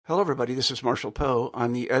Hello, everybody. This is Marshall Poe.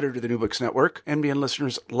 I'm the editor of the New Books Network. NBN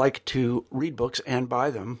listeners like to read books and buy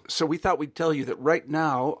them. So we thought we'd tell you that right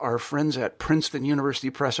now, our friends at Princeton University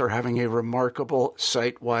Press are having a remarkable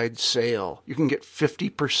site-wide sale. You can get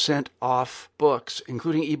 50% off books,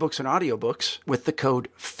 including ebooks and audiobooks, with the code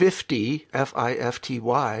 50,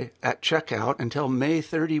 F-I-F-T-Y, at checkout until May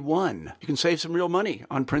 31. You can save some real money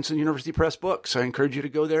on Princeton University Press books. I encourage you to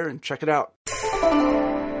go there and check it out.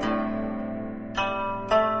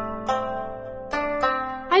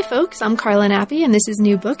 Hi folks, I'm Carla Nappi, and this is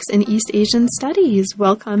New Books in East Asian Studies.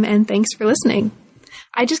 Welcome and thanks for listening.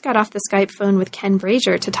 I just got off the Skype phone with Ken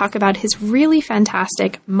Brazier to talk about his really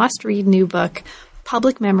fantastic must-read new book,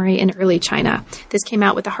 Public Memory in Early China. This came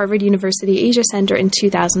out with the Harvard University Asia Center in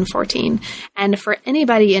 2014. And for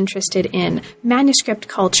anybody interested in manuscript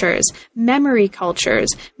cultures, memory cultures,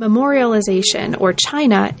 memorialization, or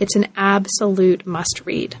China, it's an absolute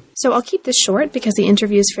must-read. So I'll keep this short because the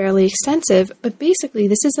interview is fairly extensive, but basically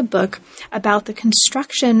this is a book about the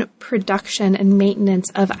construction, production, and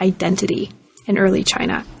maintenance of identity in early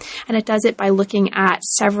China. And it does it by looking at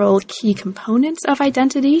several key components of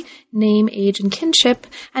identity, name, age, and kinship,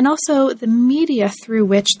 and also the media through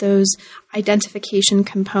which those identification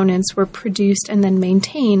components were produced and then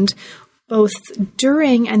maintained both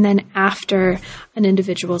during and then after an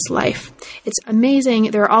individual's life. It's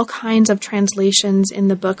amazing. There are all kinds of translations in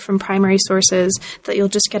the book from primary sources that you'll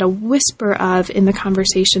just get a whisper of in the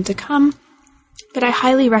conversation to come. But I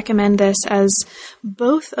highly recommend this as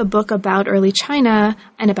both a book about early China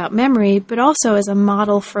and about memory, but also as a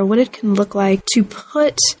model for what it can look like to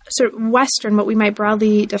put sort of Western, what we might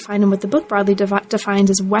broadly define and what the book broadly defines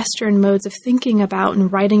as Western modes of thinking about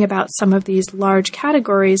and writing about some of these large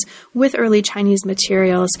categories with early Chinese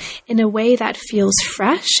materials in a way that feels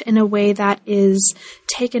fresh, in a way that is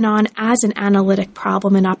taken on as an analytic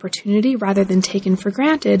problem and opportunity rather than taken for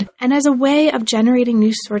granted, and as a way of generating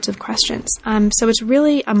new sorts of questions. So it's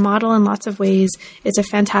really a model in lots of ways. It's a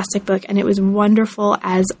fantastic book, and it was wonderful,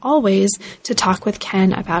 as always, to talk with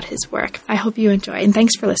Ken about his work. I hope you enjoy, and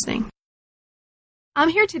thanks for listening. I'm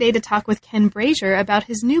here today to talk with Ken Brazier about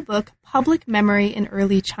his new book, Public Memory in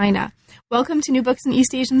Early China. Welcome to New Books in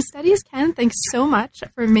East Asian Studies, Ken. Thanks so much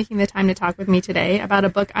for making the time to talk with me today about a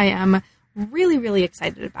book I am really, really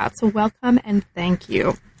excited about. So welcome and thank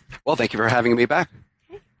you. Well, thank you for having me back.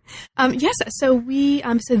 Yes, so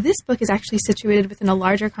this book is actually situated within a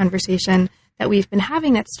larger conversation that we've been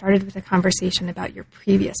having that started with a conversation about your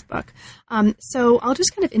previous book. So I'll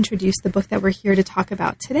just kind of introduce the book that we're here to talk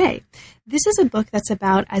about today. This is a book that's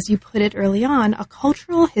about, as you put it early on, a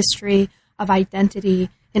cultural history of identity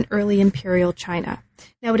in early imperial China.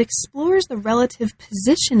 Now, it explores the relative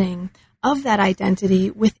positioning of that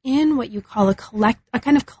identity within what you call a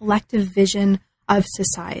kind of collective vision of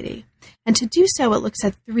society. And to do so, it looks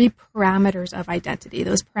at three parameters of identity.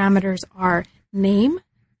 Those parameters are name,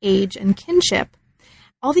 age, and kinship.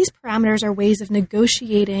 All these parameters are ways of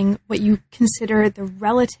negotiating what you consider the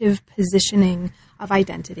relative positioning of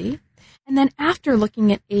identity. And then after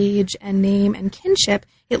looking at age and name and kinship,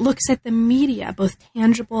 it looks at the media, both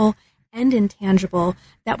tangible and intangible,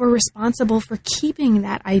 that were responsible for keeping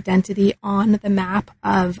that identity on the map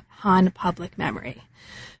of Han public memory.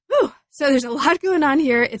 Whew. So there's a lot going on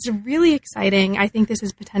here. It's really exciting. I think this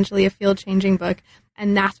is potentially a field-changing book,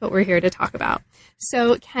 and that's what we're here to talk about.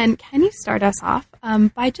 So Ken, can you start us off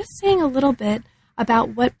by just saying a little bit about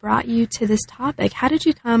what brought you to this topic? How did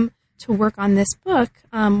you come to work on this book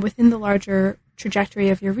within the larger trajectory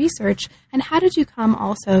of your research, and how did you come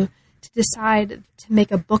also to decide to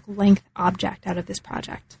make a book-length object out of this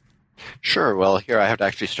project? Sure. Well, here I have to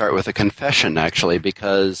actually start with a confession, actually,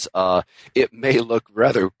 because it may look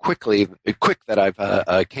rather quick that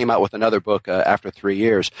I've came out with another book after 3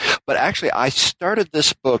 years. But actually, I started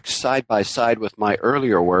this book side by side with my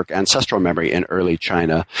earlier work, Ancestral Memory in Early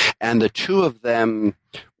China. And the two of them,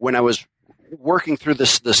 when I was working through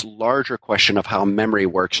this larger question of how memory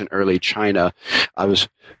works in early China, I was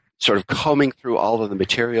sort of combing through all of the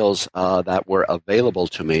materials that were available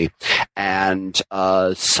to me. And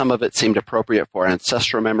some of it seemed appropriate for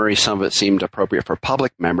ancestral memory, some of it seemed appropriate for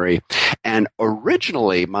public memory. And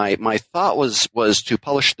originally, my thought was to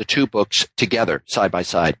publish the two books together, side by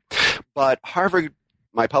side. But Harvard,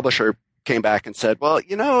 my publisher, came back and said, well,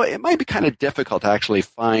 it might be kind of difficult to actually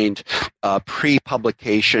find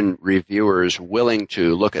pre-publication reviewers willing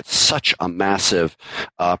to look at such a massive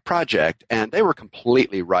project. And they were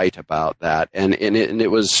completely right about that. And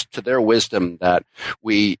it was to their wisdom that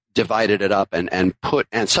we divided it up and put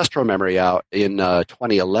Ancestral Memory out in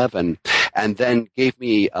 2011, and then gave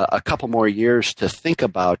me a couple more years to think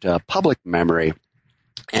about public memory.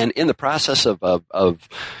 And in the process of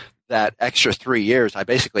that extra 3 years, I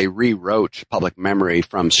basically rewrote public memory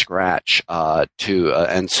from scratch.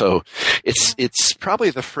 And so it's probably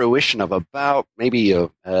the fruition of about maybe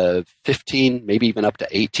 15, maybe even up to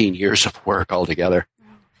 18 years of work altogether.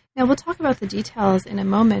 Now, we'll talk about the details in a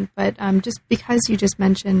moment, but just because you just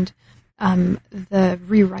mentioned the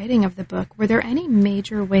rewriting of the book, were there any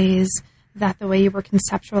major ways that the way you were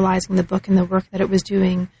conceptualizing the book and the work that it was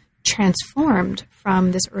doing transformed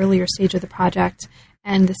from this earlier stage of the project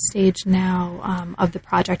and the stage now of the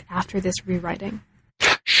project after this rewriting?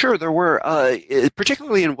 Sure, there were,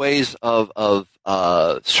 particularly in ways of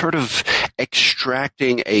sort of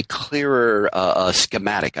extracting a clearer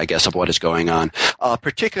schematic, I guess, of what is going on.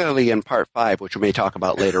 Particularly in Part 5, which we may talk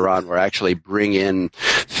about later on, where I actually bring in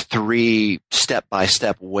 3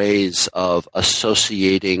 step-by-step ways of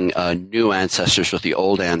associating new ancestors with the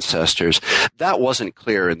old ancestors. That wasn't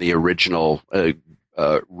clear in the original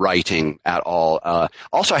writing at all.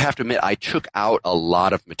 Also, I have to admit, I took out a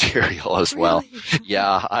lot of material as well.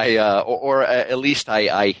 Yeah, or at least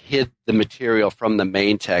I hid the material from the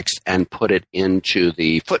main text and put it into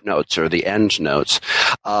the footnotes or the end notes.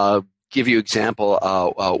 Give you example,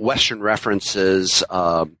 Western references.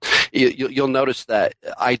 You'll notice that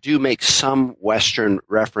I do make some Western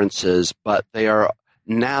references, but they are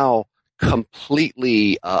now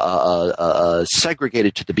completely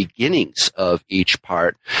segregated to the beginnings of each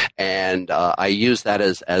part, and I use that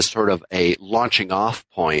as sort of a launching off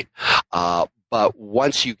point. But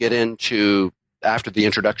once you get into after the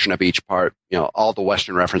introduction of each part, all the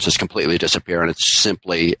Western references completely disappear, and it's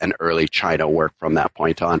simply an early China work from that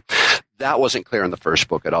point on. That wasn't clear in the first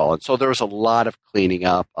book at all, and so there was a lot of cleaning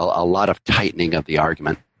up, a lot of tightening of the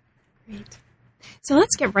argument. Great. So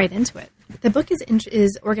let's get right into it. The book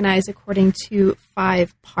is organized according to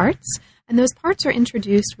 5 parts, and those parts are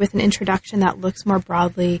introduced with an introduction that looks more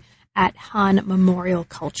broadly at Han memorial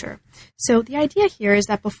culture. So the idea here is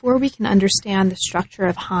that before we can understand the structure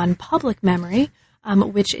of Han public memory,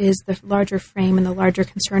 which is the larger frame and the larger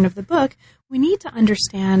concern of the book, we need to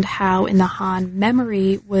understand how in the Han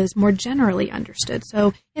memory was more generally understood.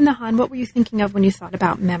 So in the Han, what were you thinking of when you thought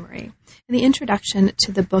about memory? And the introduction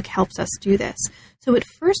to the book helps us do this. So it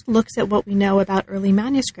first looks at what we know about early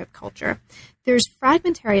manuscript culture. There's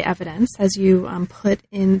fragmentary evidence, as you put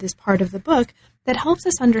in this part of the book, that helps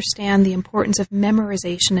us understand the importance of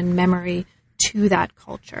memorization and memory to that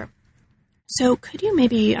culture. So could you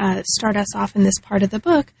maybe start us off in this part of the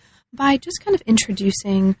book by just kind of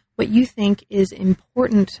introducing what you think is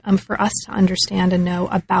important for us to understand and know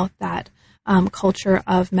about that culture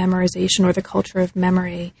of memorization or the culture of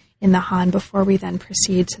memory in the Han before we then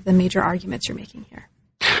proceed to the major arguments you're making here?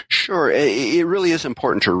 Sure. It really is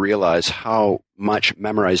important to realize how much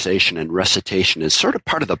memorization and recitation is sort of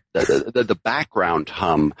part of the background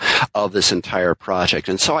hum of this entire project.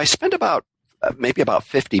 And so I spent maybe about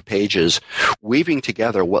 50 pages weaving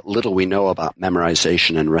together what little we know about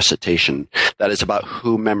memorization and recitation. That is about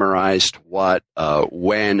who memorized what,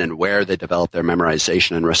 when and where they developed their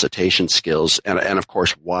memorization and recitation skills, and of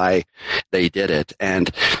course why they did it.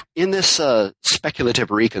 And in this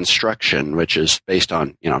speculative reconstruction, which is based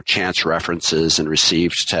on chance references and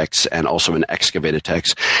received texts and also an excavated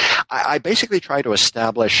text, I basically try to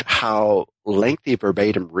establish how lengthy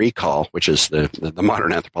verbatim recall, which is the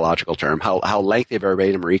modern anthropological term, how lengthy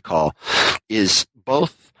verbatim recall is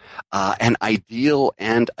both an ideal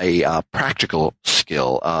and a practical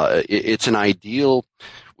skill. It's an ideal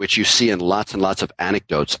which you see in lots and lots of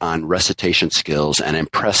anecdotes on recitation skills and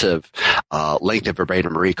impressive length of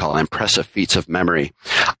verbatim recall, impressive feats of memory.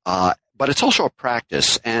 But it's also a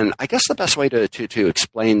practice, and I guess the best way to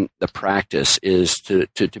explain the practice is to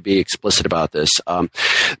be explicit about this. In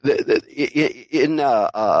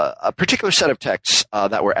a particular set of texts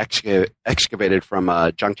that were excavated from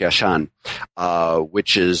Zhangjiashan,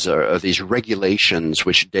 which is these regulations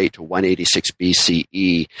which date to 186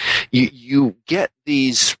 BCE, you get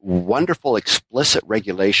these wonderful explicit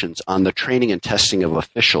regulations on the training and testing of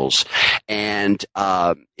officials, and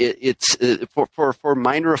it's for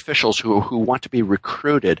minor officials who want to be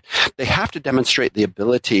recruited, they have to demonstrate the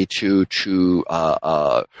ability to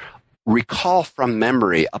recall from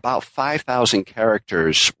memory about 5,000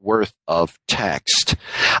 characters worth of text.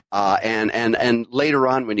 And later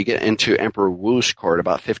on, when you get into Emperor Wu's court,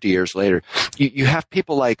 about 50 years later, you have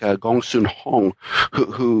people like Gongsun Hong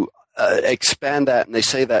who expand that, and they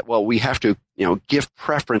say that, well, we have to give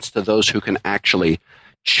preference to those who can actually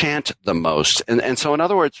chant the most. And so, in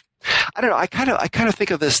other words, I don't know. I kind of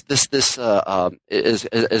think of this as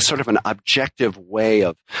sort of an objective way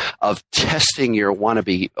of testing your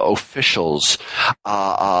wannabe officials.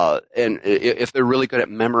 And if they're really good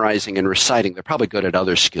at memorizing and reciting, they're probably good at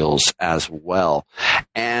other skills as well.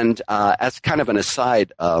 And as kind of an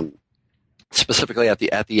aside, specifically at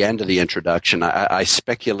the end of the introduction, I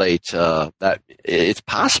speculate that it's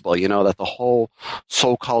possible, that the whole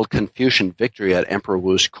so-called Confucian victory at Emperor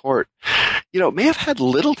Wu's court, may have had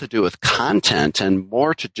little to do with content and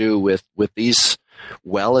more to do with these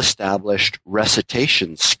well-established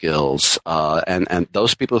recitation skills, and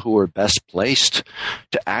those people who were best placed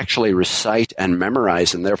to actually recite and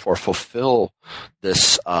memorize and therefore fulfill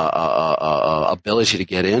this ability to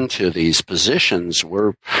get into these positions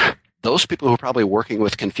were those people who are probably working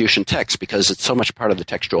with Confucian texts, because it's so much part of the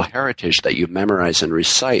textual heritage that you memorize and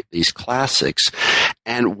recite these classics.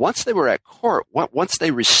 And once they were at court, once they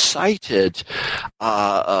recited,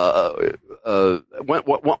 what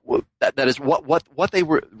they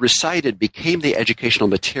were recited became the educational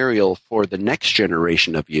material for the next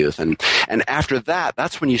generation of youth. And after that,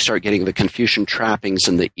 that's when you start getting the Confucian trappings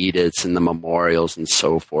and the edicts and the memorials and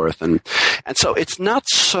so forth. And so it's not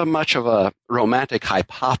so much of a romantic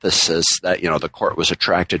hypothesis that, the court was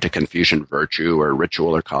attracted to Confucian virtue or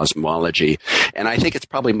ritual or cosmology. And I think it's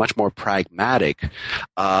probably much more pragmatic.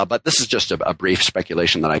 But this is just a brief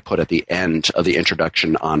speculation that I put at the end of the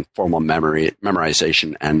introduction on formal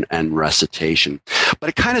memorization and recitation. But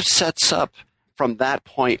it kind of sets up from that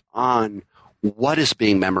point on what is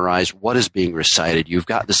being memorized, what is being recited. You've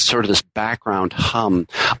got this background hum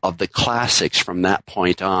of the classics from that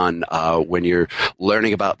point on, when you're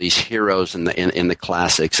learning about these heroes in the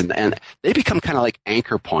classics, and they become kind of like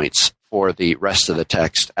anchor points for the rest of the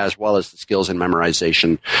text, as well as the skills in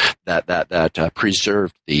memorization that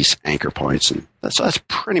preserved these anchor points. And so that's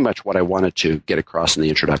pretty much what I wanted to get across in the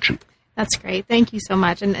introduction. That's great. Thank you so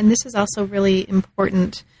much. And this is also really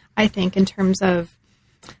important, I think, in terms of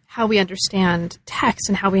how we understand text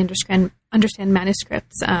and how we understand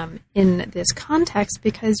manuscripts in this context,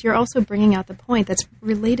 because you're also bringing out the point that's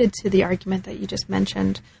related to the argument that you just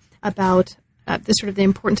mentioned about the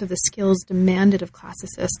importance of the skills demanded of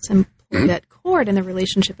classicists employed at court and the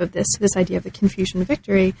relationship of this idea of the Confucian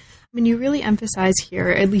victory. I mean, you really emphasize here,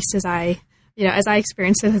 at least as I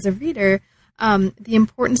experienced it as a reader, the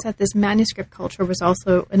importance that this manuscript culture was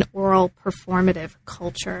also an oral performative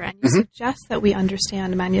culture. And you suggest that we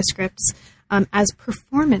understand manuscripts as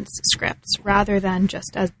performance scripts rather than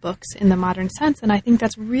just as books in the modern sense. And I think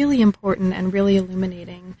that's really important and really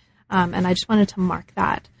illuminating. And I just wanted to mark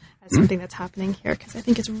that as something that's happening here, because I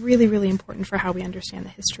think it's really, really important for how we understand the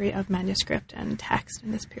history of manuscript and text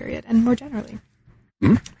in this period and more generally.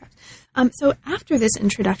 So after this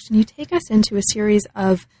introduction, you take us into a series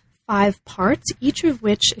of 5 parts, each of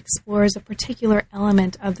which explores a particular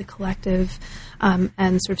element of the collective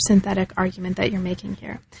and sort of synthetic argument that you're making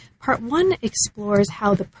here. Part 1 explores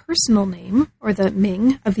how the personal name, or the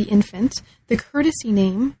Ming, of the infant, the courtesy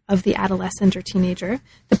name of the adolescent or teenager,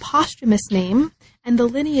 the posthumous name, and the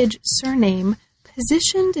lineage surname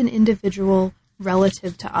positioned an individual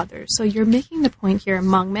relative to others. So you're making the point here,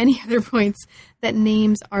 among many other points, that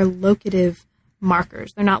names are locative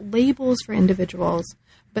markers. They're not labels for individuals,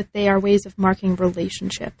 but they are ways of marking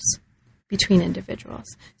relationships between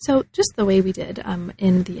individuals. So just the way we did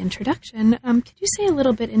in the introduction, could you say a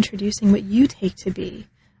little bit introducing what you take to be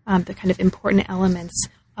the kind of important elements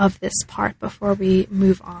of this part before we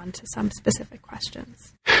move on to some specific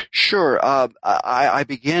questions? Sure. I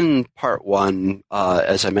begin part 1,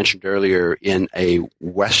 as I mentioned earlier, in a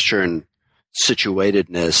Western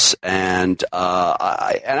situatedness, and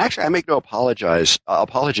actually I make no apologies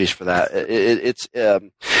for that.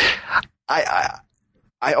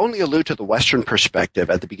 I only allude to the Western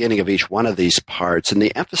perspective at the beginning of each one of these parts, and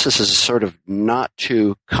the emphasis is sort of not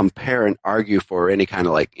to compare and argue for any kind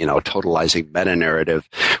of totalizing meta-narrative,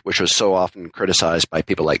 which was so often criticized by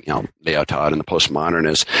people like Lyotard and the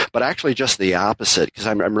postmodernists, but actually just the opposite, because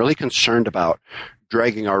I'm really concerned about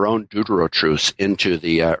dragging our own Deuterotruths into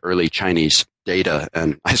the early Chinese data.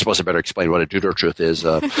 And I suppose I better explain what a Deuterotruth is.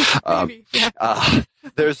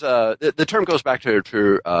 There's the term goes back to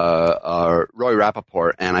Roy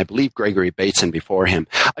Rappaport, and I believe Gregory Bateson before him.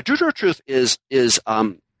 A Deuterotruth is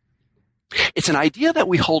it's an idea that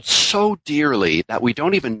we hold so dearly that we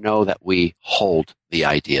don't even know that we hold the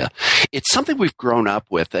idea. It's something we've grown up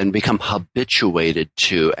with and become habituated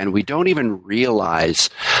to, and we don't even realize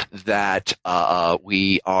that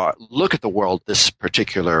we look at the world this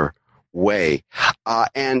particular way.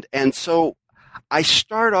 And so I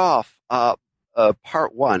start off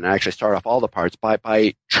part one, I actually start off all the parts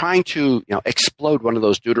by trying to explode one of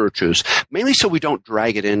those deuterotruths, mainly so we don't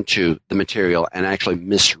drag it into the material and actually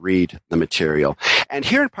misread the material. And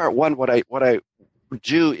here in part one, what I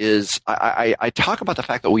do is I talk about the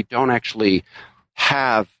fact that we don't actually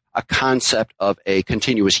have a concept of a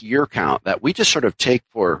continuous year count that we just sort of take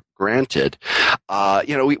for granted.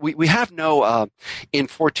 We have no, in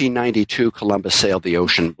 1492, Columbus sailed the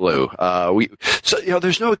ocean blue.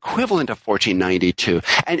 There's no equivalent of 1492.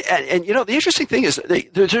 And the interesting thing is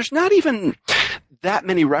there's not even that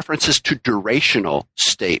many references to durational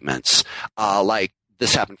statements, like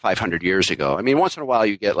this happened 500 years ago. I mean, once in a while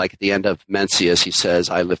you get, like at the end of Mencius, he says,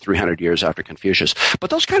 I lived 300 years after Confucius. But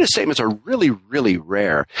those kind of statements are really, really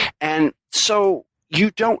rare. And so you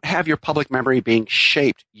don't have your public memory being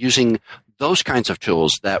shaped using those kinds of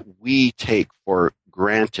tools that we take for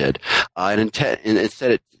granted. And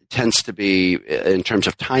instead it tends to be, in terms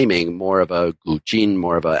of timing, more of a gujin,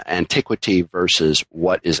 more of an antiquity versus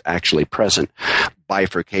what is actually present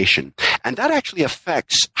bifurcation. And that actually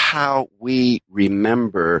affects how we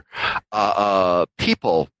remember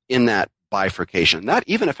people in that bifurcation. That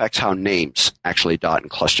even affects how names actually dot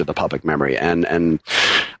and cluster the public memory. And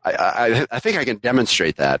I think I can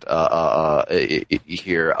demonstrate that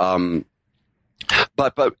here.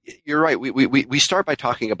 But you're right. We start by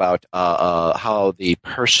talking about how the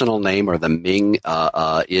personal name or the Ming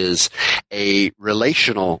is a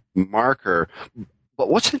relational marker. But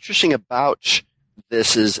what's interesting about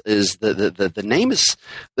this is the name is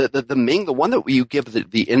the Ming, the one that you give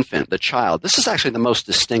the infant, the child. This is actually the most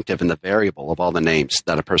distinctive and the variable of all the names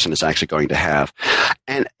that a person is actually going to have.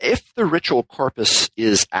 And if the ritual corpus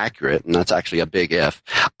is accurate, and that's actually a big if,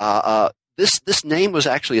 this name was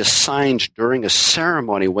actually assigned during a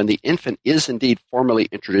ceremony when the infant is indeed formally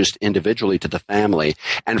introduced individually to the family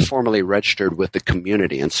and formally registered with the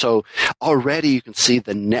community. And so already you can see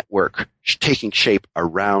the network taking shape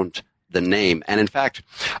around the name. And in fact,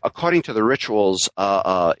 according to the rituals,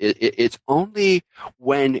 it's only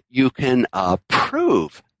when you can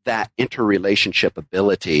prove that interrelationship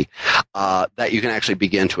ability that you can actually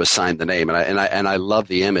begin to assign the name. And I love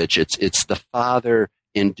the image. It's the father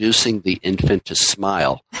inducing the infant to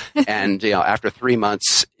smile. And after 3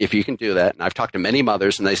 months, if you can do that, and I've talked to many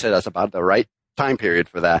mothers, and they say that's about the right time period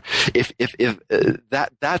for that. If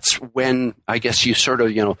that's when I guess you sort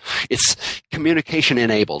of it's communication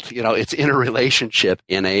enabled. It's interrelationship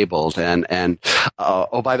enabled. And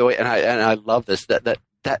oh, by the way, and I love this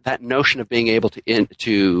that notion of being able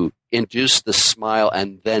to induce the smile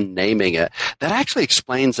and then naming it, that actually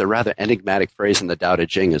explains a rather enigmatic phrase in the Tao Te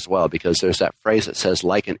Ching as well, because there's that phrase that says,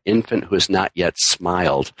 like an infant who has not yet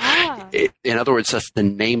smiled. In other words, that's the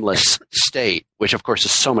nameless state, which of course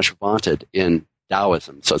is so much vaunted in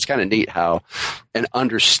Taoism. So it's kind of neat how an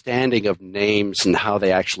understanding of names and how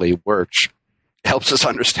they actually work helps us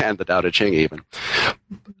understand the Tao Te Ching even.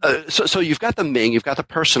 So you've got the Ming, you've got the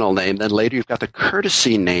personal name, then later you've got the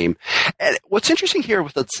courtesy name. And what's interesting here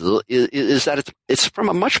with the Zi is that it's from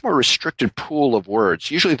a much more restricted pool of words.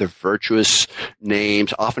 Usually they're virtuous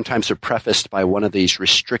names. Oftentimes they're prefaced by one of these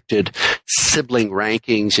restricted sibling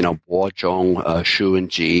rankings, Bo Zhong, Shu, and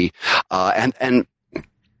Ji. And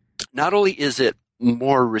not only is it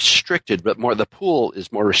more restricted, but the pool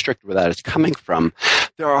is more restricted where that is coming from.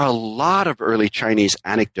 There are a lot of early Chinese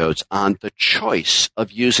anecdotes on the choice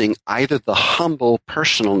of using either the humble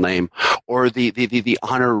personal name or the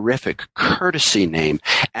honorific courtesy name.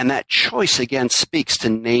 And that choice, again, speaks to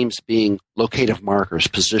names being locative markers,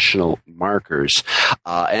 positional markers.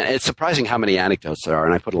 And it's surprising how many anecdotes there are,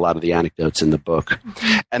 and I put a lot of the anecdotes in the book.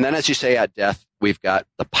 Mm-hmm. And then, as you say, at death, we've got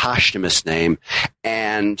the posthumous name.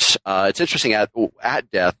 And it's interesting,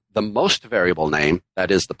 at death, the most variable name,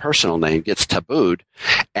 that is the personal name, gets tabooed.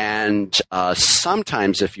 And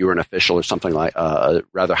sometimes if you were an official or something like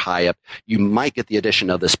rather high up, you might get the addition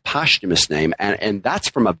of this posthumous name. And that's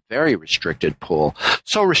from a very restricted pool.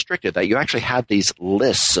 So restricted that you actually had these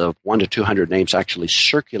lists of 100 to 200 names actually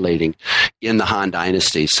circulating in the Han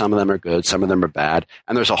Dynasty. Some of them are good, some of them are bad.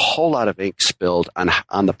 And there's a whole lot of ink spilled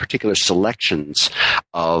on the particular selections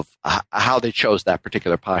of how they chose that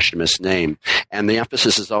particular posthumous name. And the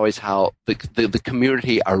emphasis is always how the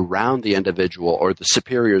community around the individual or the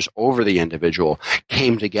superiors over the individual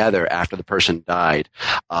came together after the person died.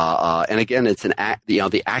 And again, it's an act,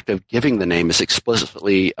 the act of giving the name is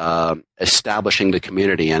explicitly establishing the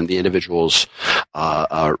community and the individual's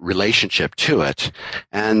relationship to it.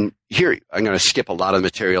 And here, I'm going to skip a lot of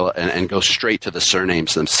material and go straight to the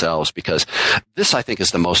surnames themselves, because this, I think, is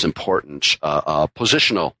the most important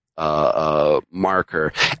positional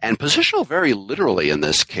marker, and positional very literally in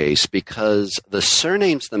this case, because the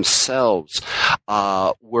surnames themselves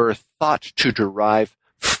were thought to derive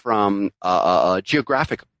from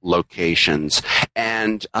geographic locations.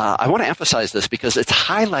 And I want to emphasize this because it's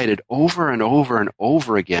highlighted over and over and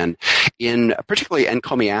over again in particularly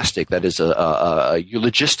encomiastic, that is a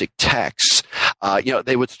eulogistic texts.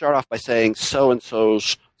 They would start off by saying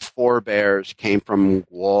so-and-so's forebears came from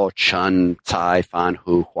Guo, Chen, Cai, Fan,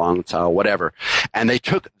 Hu, Huang, Cao, whatever. And they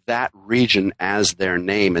took that region as their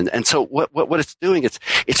name. And so what it's doing, it's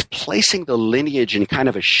placing the lineage in kind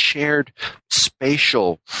of a shared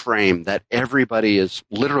spatial frame that everybody is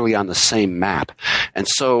literally on the same map. And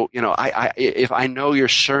so, if I know your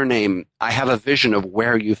surname, I have a vision of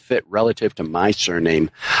where you fit relative to my surname.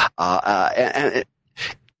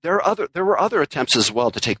 There were other attempts as well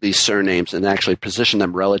to take these surnames and actually position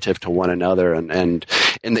them relative to one another. And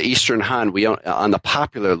in the Eastern Han, on the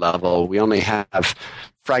popular level, we only have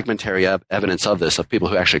fragmentary evidence of this, of people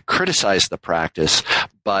who actually criticize the practice.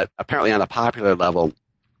 But apparently on the popular level,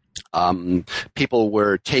 people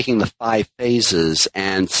were taking the 5 phases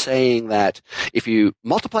and saying that if you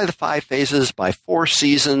multiply the 5 phases by 4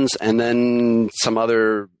 seasons and then some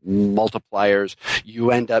other multipliers, you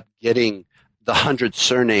end up getting the 100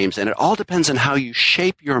 surnames, and it all depends on how you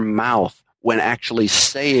shape your mouth when actually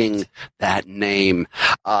saying that name.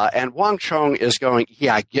 And Wang Chong is going,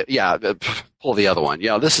 pull the other one.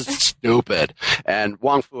 This is stupid. And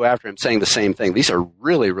Wang Fu after him saying the same thing. These are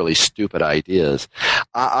really, really stupid ideas.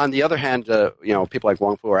 On the other hand, people like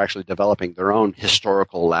Wang Fu are actually developing their own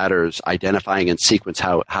historical ladders, identifying in sequence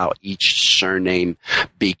how each surname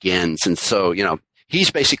begins. And so, he's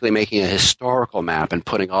basically making a historical map and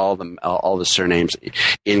putting all the surnames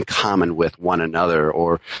in common with one another.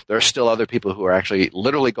 Or there are still other people who are actually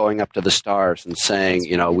literally going up to the stars and saying,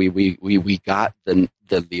 we got the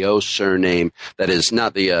Liu surname, that is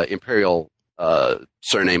not the imperial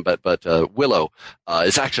surname, but Willow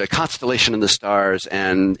is actually a constellation in the stars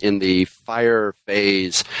and in the fire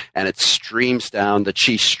phase, and it streams down, the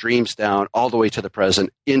chi streams down all the way to the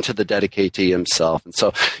present into the dedicatee himself. And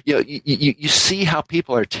so, you see how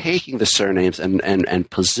people are taking the surnames and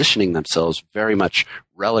positioning themselves very much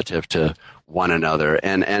relative to one another.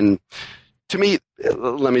 And to me,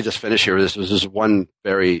 let me just finish here. This was one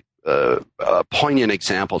very poignant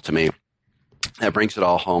example to me that brings it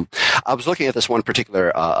all home. I was looking at this one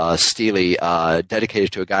particular stele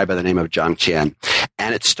dedicated to a guy by the name of Zhang Qian,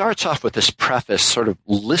 and it starts off with this preface sort of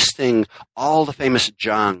listing all the famous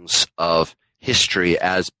Zhangs of history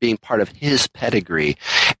as being part of his pedigree.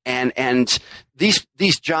 And these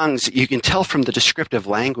Zhangs, you can tell from the descriptive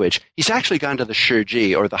language, he's actually gone to the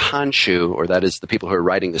Shiji, or the Hanshu, or that is the people who are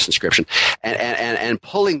writing this inscription, and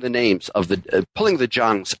pulling the names of pulling the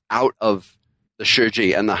Zhangs out of the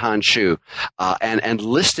Shiji and the Hanshu, and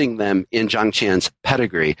listing them in Zhang Qian's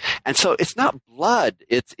pedigree. And so it's not blood,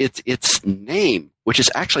 it's name, which is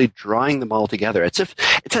actually drawing them all together. It's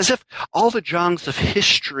as if all the Zhangs of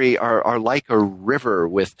history are like a river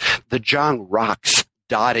with the Zhang rocks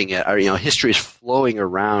dotting it, or history is flowing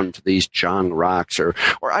around these Zhang rocks, or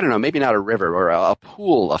I don't know, maybe not a river, or a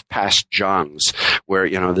pool of past Zhangs, where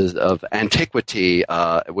of antiquity,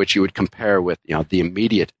 which you would compare with the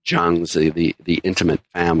immediate Zhangs, the intimate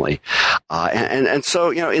family, and so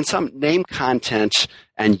in some name content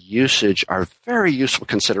and usage are very useful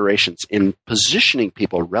considerations in positioning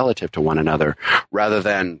people relative to one another, rather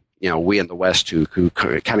than we in the West who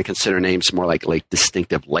kind of consider names more like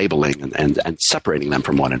distinctive labeling and separating them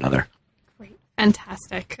from one another. Great.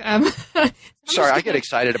 Fantastic. Sorry, I get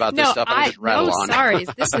excited about this stuff. I just rattle on. Sorry.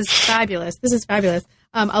 This is fabulous.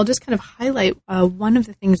 I'll just kind of highlight one of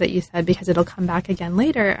the things that you said, because it'll come back again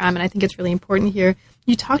later, and I think it's really important here.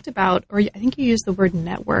 You talked about, or I think you used the word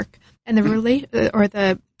network, and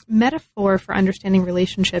the metaphor for understanding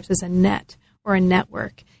relationships as a net or a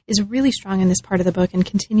network is really strong in this part of the book, and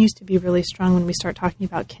continues to be really strong when we start talking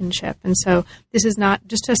about kinship. And so this is not,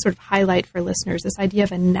 just to sort of highlight for listeners, this idea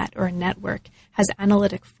of a net or a network has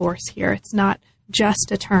analytic force here. It's not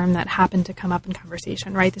just a term that happened to come up in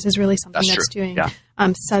conversation, right? This is really something that's doing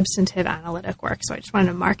substantive analytic work. So I just wanted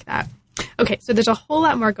to mark that. Okay, so there's a whole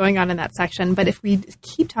lot more going on in that section, but if we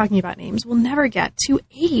keep talking about names, we'll never get to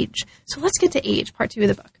age. So let's get to age, part 2 of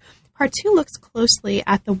the book. Part 2 looks closely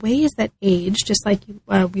at the ways that age, just like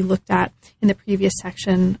we looked at in the previous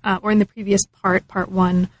section, or in the previous part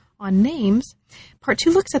 1 on names. Part 2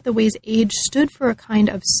 looks at the ways age stood for a kind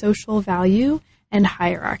of social value and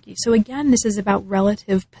hierarchy. So again, this is about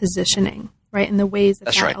relative positioning, right, and the ways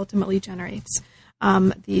that ultimately generates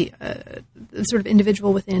the sort of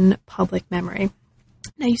individual within public memory.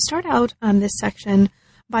 Now, you start out this section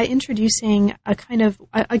by introducing a kind of,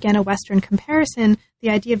 again, a Western comparison, the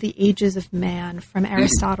idea of the ages of man from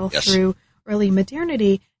Aristotle through early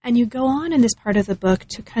modernity. And you go on in this part of the book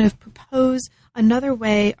to kind of propose another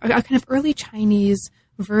way, a kind of early Chinese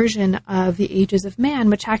version of the ages of man,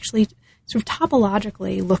 which actually sort of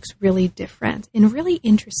topologically looks really different in really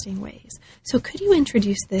interesting ways. So could you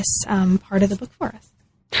introduce this part of the book for us?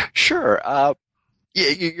 Sure.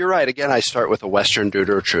 You're right. Again, I start with a Western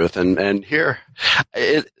Deuterotroth, and here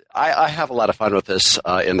I have a lot of fun with this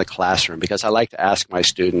in the classroom because I like to ask my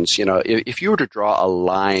students, if you were to draw a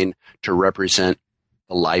line to represent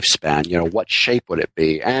the lifespan, what shape would it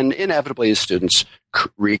be? And inevitably, students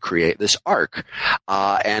recreate this arc.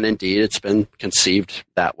 And indeed, it's been conceived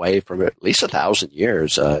that way for at least 1,000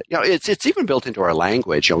 years. It's even built into our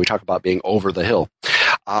language. We talk about being over the hill.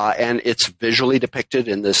 And it's visually depicted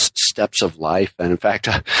in this steps of life. And in fact,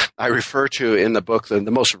 I refer to in the book, the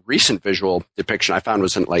most recent visual depiction I found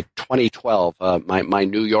was in like 2012. My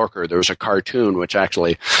New Yorker, there was a cartoon, which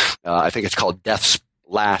actually, I think it's called Death's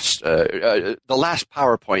the last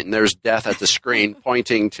PowerPoint, and there's death at the screen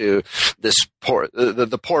pointing to this poor,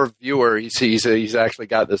 the poor viewer. He's actually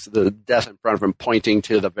got the death in front of him pointing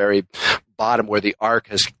to the very bottom where the arc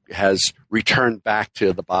has returned back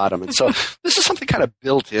to the bottom. And so this is something kind of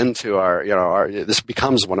built into this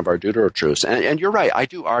becomes one of our Deuterotroths. And you're right. I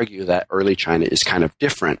do argue that early China is kind of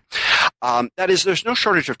different. That is, there's no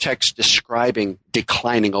shortage of text describing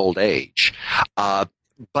declining old age.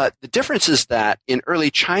 But the difference is that in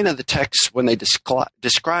early China, the texts, when they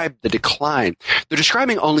describe the decline, they're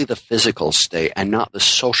describing only the physical state and not the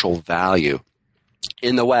social value.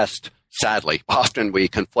 In the West, sadly, often we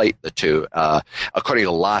conflate the two, according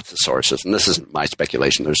to lots of sources. And this isn't my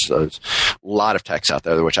speculation. There's a lot of texts out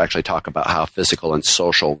there which actually talk about how physical and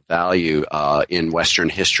social value in Western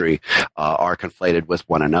history are conflated with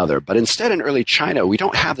one another. But instead, in early China, we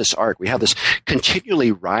don't have this arc. We have this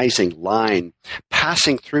continually rising line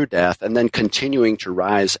passing through death and then continuing to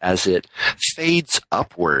rise as it fades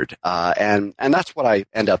upward. And that's what I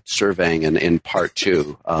end up surveying in part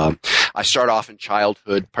two. I start off in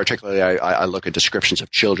childhood, particularly I look at descriptions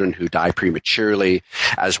of children who die prematurely,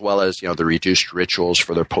 as well as the reduced rituals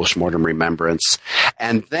for their postmortem remembrance.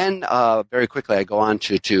 And then very quickly I go on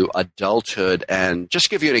to adulthood, and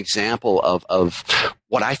just give you an example of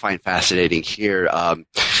what I find fascinating here.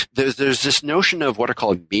 There's this notion of what are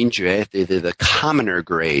called minjue, the commoner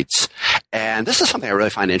grades. And this is something I really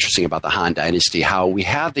find interesting about the Han Dynasty, how we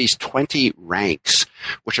have these 20 ranks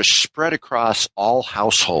which are spread across all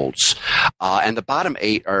households. And the bottom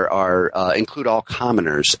 8 are include all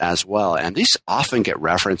commoners as well. And these often get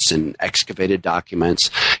referenced in excavated documents,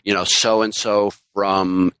 so-and-so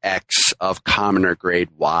from X of commoner grade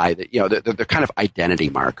Y, that, they're kind of identity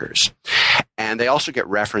markers. And they also get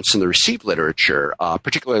referenced in the received literature,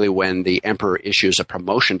 particularly when the emperor issues a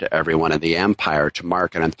promotion to everyone in the empire to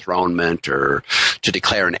mark an enthronement or to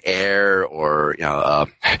declare an heir, or,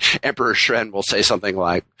 Emperor Shren will say something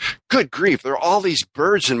like, "Good grief, there are all these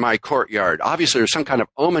birds in my courtyard. Obviously, there's some kind of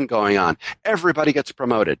omen going on. Everybody gets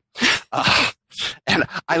promoted." And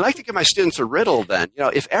I like to give my students a riddle then.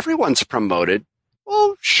 If everyone's promoted,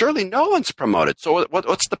 well, surely no one's promoted. So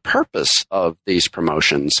what's the purpose of these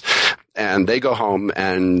promotions? And they go home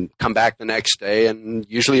and come back the next day, and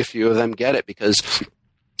usually a few of them get it, because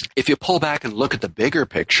if you pull back and look at the bigger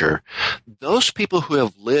picture, those people who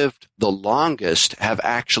have lived the longest have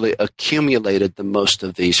actually accumulated the most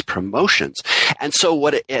of these promotions. And so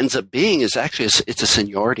what it ends up being is actually it's a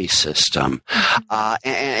seniority system.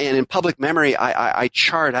 And in public memory, I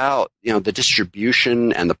chart out, the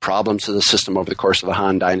distribution and the problems of the system over the course of the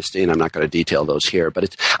Han Dynasty, and I'm not going to detail those here,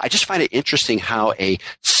 but I just find it interesting how a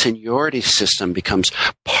seniority system becomes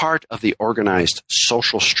part of the organized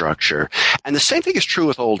social structure. And the same thing is true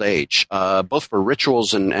with old age, both for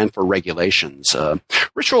rituals and for regulations.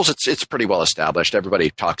 Rituals, it's pretty well established. Everybody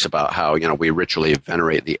talks about how, we ritually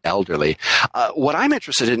venerate the elderly. What I'm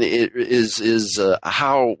interested in is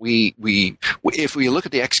how if we look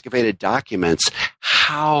at the excavated documents,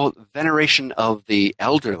 how veneration of the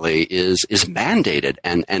elderly is mandated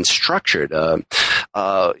and structured.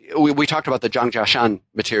 We talked about the Zhangjiashan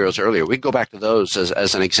materials earlier. We can go back to those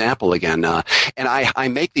as an example again. And I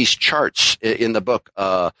make these charts in the book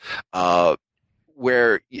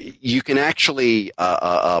where you can actually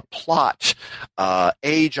plot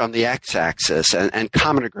age on the x-axis and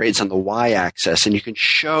commoner grades on the y-axis, and you can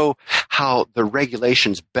show how the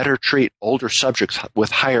regulations better treat older subjects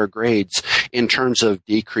with higher grades in terms of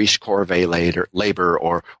decreased corvée labor,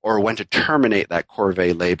 or when to terminate that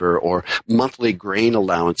corvée labor, or monthly grain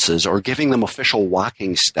allowances, or giving them official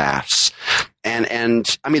walking staffs.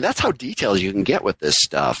 And I mean, that's how detailed you can get with this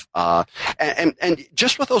stuff. And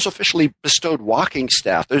just with those officially bestowed walking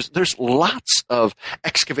staff, there's lots of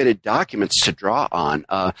excavated documents to draw on,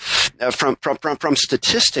 from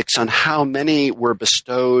statistics on how many were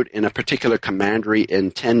bestowed in a particular commandery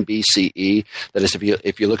in 10 BCE. That is,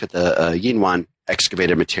 if you look at the Yinhuan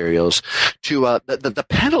excavated materials, to the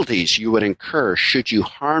penalties you would incur should you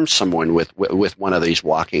harm someone with one of these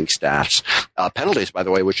walking staffs. Penalties, by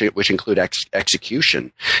the way, which include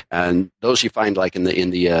execution, and those you find like in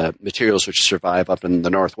the materials which survive up in the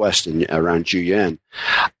northwest around Juyuan,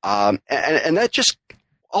 and that just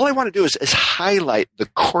all I want to do is highlight the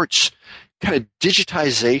court's kind of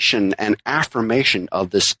digitization and affirmation of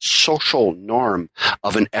this social norm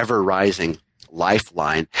of an ever-rising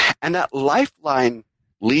lifeline. And that lifeline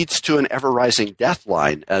leads to an ever-rising death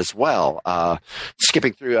line as well.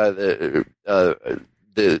 Skipping through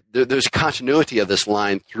there's a continuity of this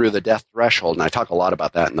line through the death threshold, and I talk a lot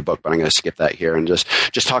about that in the book, but I'm going to skip that here and just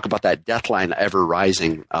talk about that death line ever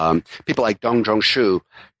rising. People like Dong Zhongshu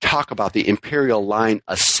talk about the imperial line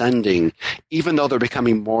ascending, even though they're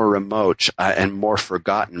becoming more remote and more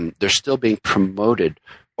forgotten. They're still being promoted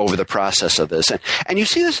over the process of this, and you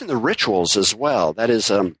see this in the rituals as well. That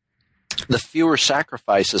is, the fewer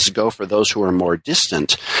sacrifices go for those who are more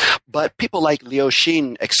distant. But people like Liu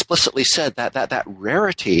Xin explicitly said that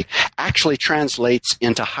rarity actually translates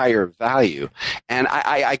into higher value. And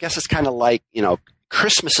I guess it's kind of like,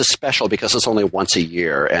 Christmas is special because it's only once a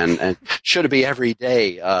year, and should it be every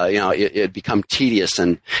day, it'd become tedious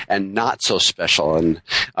and not so special. And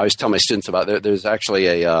I always tell my students about there's actually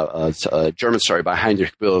a German story by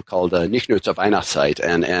Heinrich Böll called Nicht nur zur Weihnachtszeit,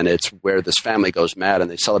 and it's where this family goes mad and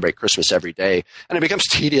they celebrate Christmas every day, and it becomes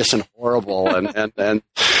tedious and horrible, and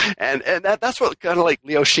that's what kind of like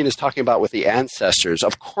Liu Xin is talking about with the ancestors.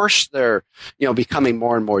 Of course, they're becoming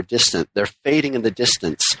more and more distant. They're fading in the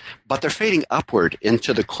distance, but they're fading upward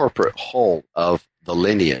into the corporate whole of the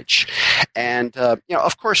lineage. And,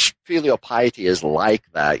 of course, filial piety is like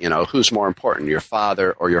that. Who's more important, your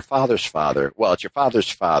father or your father's father? Well, it's your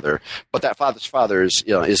father's father, but that father's father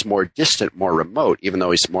is more distant, more remote, even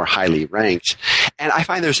though he's more highly ranked. And I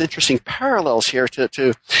find there's interesting parallels here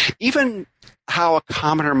to even how a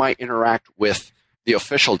commoner might interact with the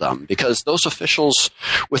officialdom, because those officials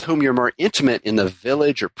with whom you're more intimate in the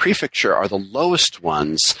village or prefecture are the lowest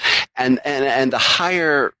ones, and the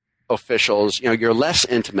higher officials, you're less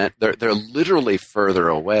intimate. They're literally further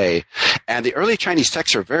away. And the early Chinese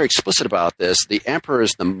texts are very explicit about this. The emperor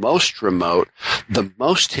is the most remote, the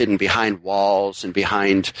most hidden behind walls and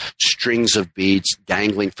behind strings of beads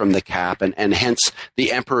dangling from the cap, and hence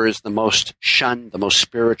the emperor is the most shunned, the most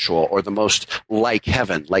spiritual, or the most like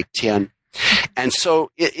heaven, like Tian. And so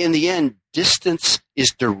in the end, distance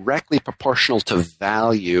is directly proportional to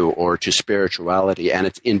value or to spirituality, and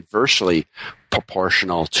it's inversely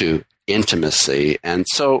proportional to intimacy. And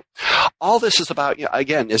so all this is about,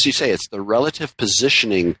 again, as you say, it's the relative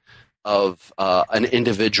positioning of an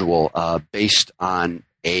individual based on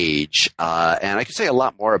age. And I could say a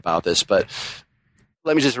lot more about this, but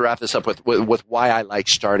let me just wrap this up with why I like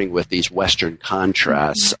starting with these Western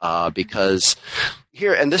contrasts, because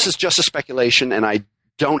here, and this is just a speculation, and I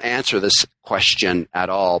don't answer this question at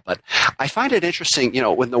all, but I find it interesting,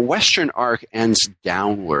 when the Western arc ends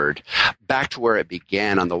downward, back to where it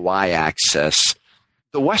began on the y-axis,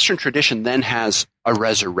 the Western tradition then has a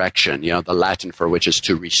resurrection, the Latin for which is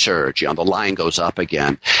to resurge. The line goes up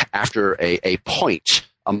again after a point,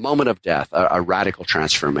 a moment of death, a radical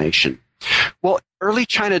transformation. Well, early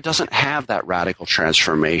China doesn't have that radical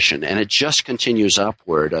transformation, and it just continues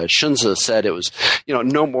upward. Xunzi said it was,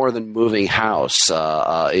 no more than moving house.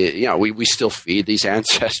 We still feed these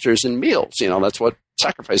ancestors in meals. That's what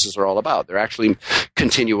sacrifices are all about. They're actually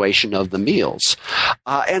continuation of the meals.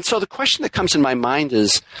 And so the question that comes in my mind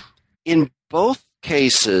is, in both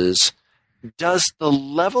cases, does the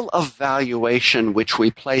level of valuation which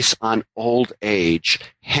we place on old age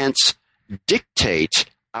hence dictate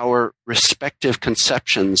our respective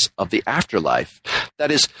conceptions of the afterlife?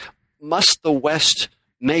 That is, must the West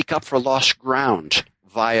make up for lost ground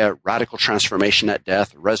via radical transformation at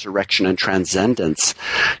death, resurrection, and transcendence?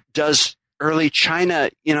 Does early China,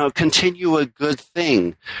 continue a good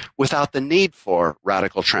thing without the need for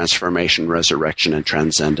radical transformation, resurrection, and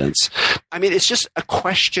transcendence? I mean, it's just a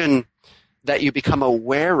question that you become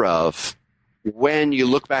aware of when you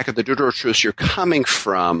look back at the Deuteronomy truths you're coming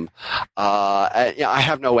from. I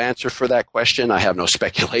have no answer for that question. I have no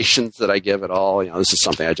speculations that I give at all. This is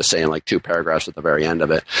something I just say in like 2 paragraphs at the very end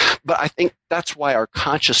of it. But I think that's why our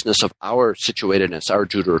consciousness of our situatedness, our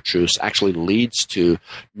Deuteronomy truths, actually leads to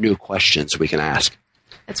new questions we can ask.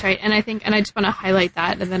 That's right. And I just want to highlight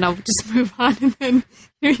that, and then I'll just move on, and then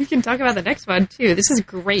you can talk about the next one too. This is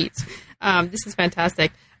great. This is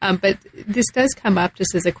fantastic. But this does come up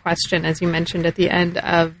just as a question, as you mentioned at the end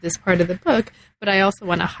of this part of the book. But I also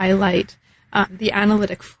want to highlight the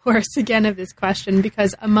analytic force again of this question,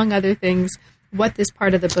 because among other things, what this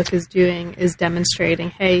part of the book is doing is demonstrating,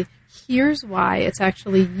 hey, here's why it's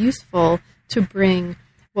actually useful to bring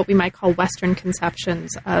what we might call Western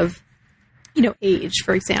conceptions of, age,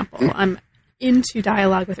 for example, into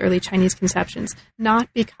dialogue with early Chinese conceptions, not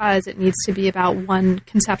because it needs to be about one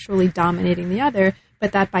conceptually dominating the other,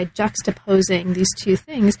 but that by juxtaposing these two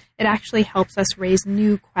things, it actually helps us raise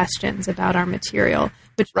new questions about our material,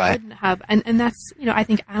 which we wouldn't have. And that's, I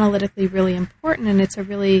think analytically really important, and it's a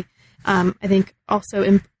really, I think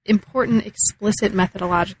also important explicit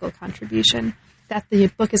methodological contribution that the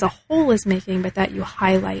book as a whole is making, but that you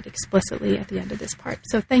highlight explicitly at the end of this part.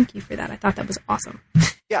 So thank you for that. I thought that was awesome.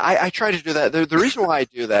 Yeah, I try to do that. The reason why I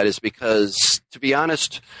do that is because, to be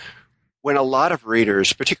honest, when a lot of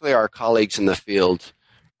readers, particularly our colleagues in the field,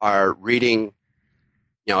 are reading,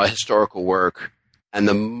 a historical work, and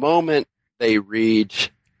the moment they read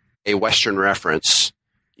a Western reference,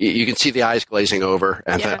 you can see the eyes glazing over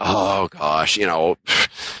and think, oh gosh,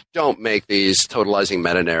 don't make these totalizing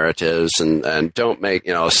meta-narratives and don't make,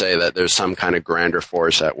 say that there's some kind of grander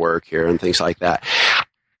force at work here and things like that.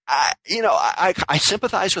 I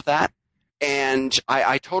sympathize with that, and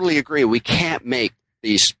I totally agree. We can't make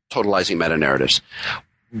these totalizing meta-narratives.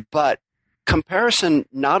 But comparison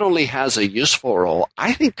not only has a useful role,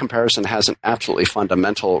 I think comparison has an absolutely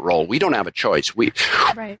fundamental role. We don't have a choice.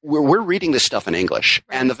 We're reading this stuff in English.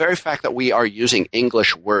 Right. And the very fact that we are using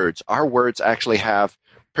English words, our words actually have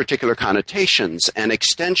particular connotations and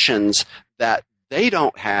extensions that they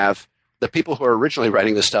don't have. The people who are originally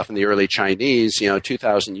writing this stuff in the early Chinese,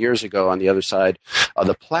 2,000 years ago on the other side of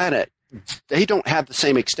the planet, they don't have the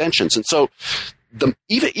same extensions. And so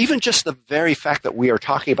even just the very fact that we are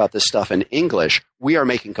talking about this stuff in English, we are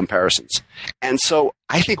making comparisons. And so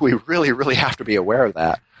I think we really, really have to be aware of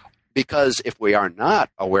that, because if we are not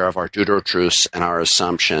aware of our deuterotruths and our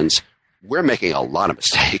assumptions, we're making a lot of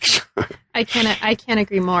mistakes. I can't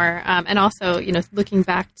agree more. And also, looking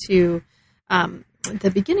back to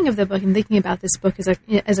the beginning of the book and thinking about this book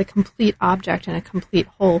as a complete object and a complete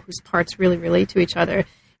whole whose parts really relate to each other,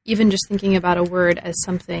 even just thinking about a word as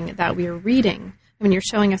something that we are reading. I mean, you're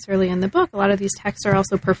showing us early in the book, a lot of these texts are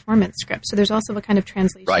also performance scripts. So there's also a kind of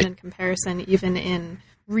translation and comparison even in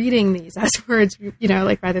reading these as words,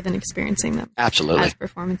 rather than experiencing them as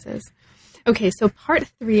performances. Okay, so part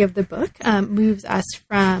 3 of the book moves us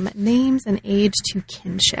from names and age to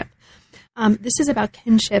kinship. This is about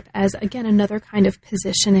kinship as, again, another kind of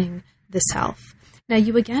positioning the self. Now,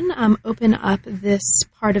 you again open up this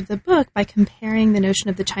part of the book by comparing the notion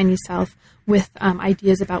of the Chinese self with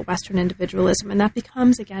ideas about Western individualism. And that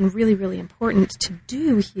becomes, again, really, really important to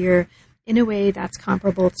do here in a way that's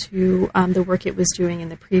comparable to the work it was doing in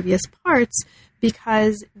the previous parts,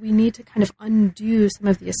 because we need to kind of undo some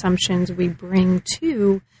of the assumptions we bring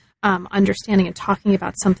to understanding and talking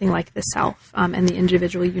about something like the self and the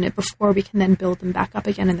individual unit before we can then build them back up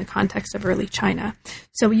again in the context of early China.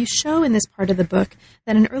 So you show in this part of the book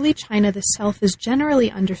that in early China, the self is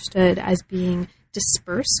generally understood as being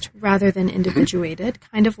dispersed rather than individuated,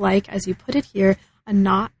 kind of like, as you put it here, a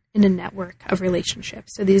knot in a network of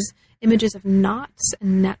relationships. So these images of knots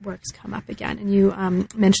and networks come up again. And you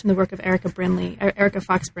mentioned the work of Erica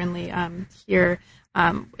Fox Brindley here,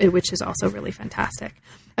 which is also really fantastic.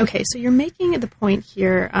 Okay, so you're making the point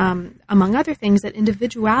here, among other things, that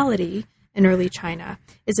individuality in early China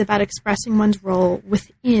is about expressing one's role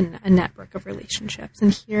within a network of relationships.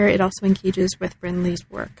 And here it also engages with Brindley's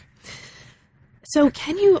work. So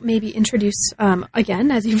can you maybe introduce,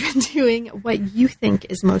 again, as you've been doing, what you think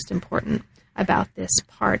is most important about this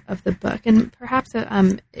part of the book, and perhaps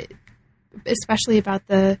especially about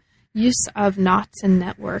the use of knots and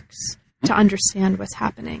networks to understand what's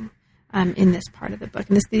happening in this part of the book.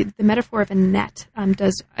 And the metaphor of a net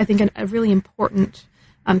does, I think, a really important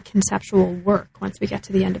conceptual work once we get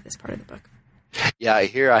to the end of this part of the book. Yeah,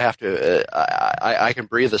 here I have to, I can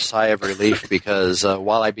breathe a sigh of relief because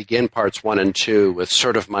while I begin parts 1 and 2 with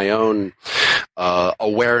sort of my own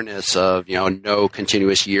awareness of, no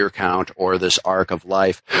continuous year count or this arc of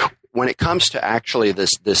life, when it comes to actually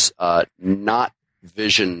this not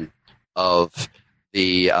vision of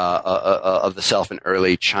the self in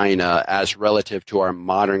early China as relative to our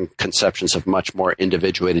modern conceptions of much more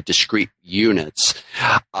individuated, discrete units,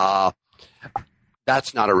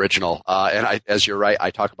 that's not original. And as you're right,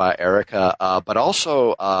 I talk about Erica, but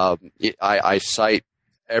also I cite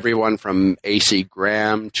everyone from A.C.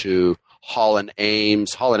 Graham to Hall and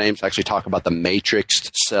Ames. Hall and Ames actually talk about the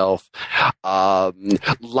matrixed self. A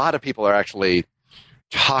lot of people are actually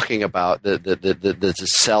talking about the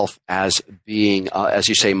self as being, as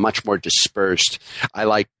you say, much more dispersed. I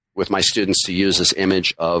like with my students to use this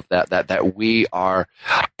image of that we are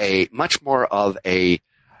a much more of a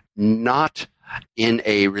knot in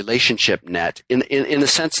a relationship net in the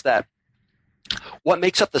sense that what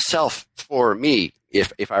makes up the self for me,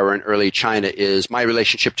 if I were in early China, is my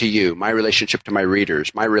relationship to you, my relationship to my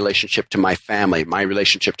readers, my relationship to my family, my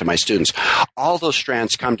relationship to my students. All those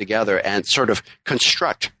strands come together and sort of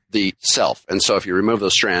construct the self. And so if you remove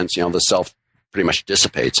those strands, the self pretty much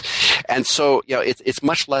dissipates. And so, it's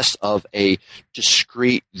much less of a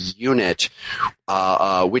discrete unit,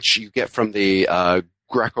 which you get from the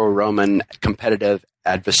Greco-Roman competitive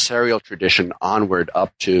adversarial tradition onward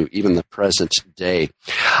up to even the present day.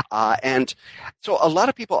 And so a lot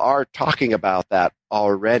of people are talking about that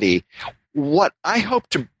already. What I hope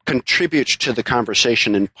to contribute to the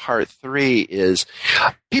conversation in part 3 is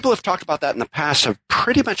people have talked about that in the past, have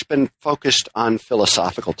pretty much been focused on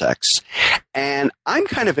philosophical texts. And I'm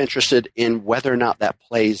kind of interested in whether or not that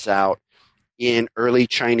plays out in early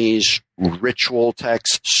Chinese ritual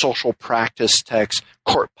texts, social practice texts,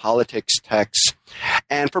 court politics texts.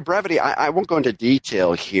 And for brevity, I won't go into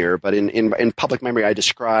detail here, but in public memory, I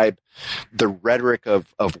describe the rhetoric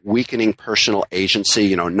of weakening personal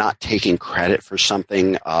agency, not taking credit for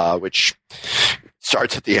something, which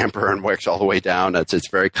starts at the emperor and works all the way down. It's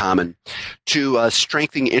very common. To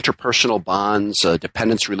strengthening interpersonal bonds,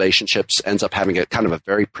 dependence relationships, ends up having a kind of a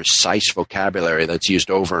very precise vocabulary that's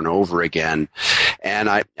used over and over again. And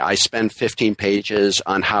I spend 15 pages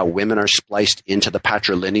on how women are spliced into the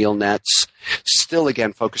patrilineal nets, still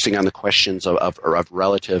again focusing on the questions of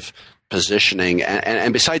relative positioning.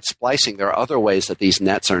 And besides splicing, there are other ways that these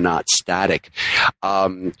nets are not static.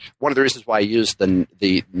 One of the reasons why I use the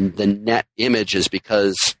net image is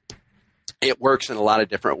because it works in a lot of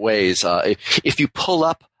different ways. If you pull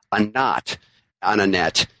up a knot on a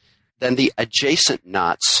net, then the adjacent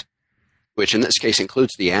knots, which in this case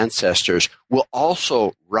includes the ancestors, will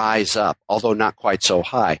also rise up, although not quite so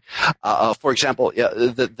high. For example,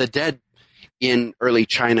 the dead in early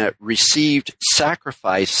China received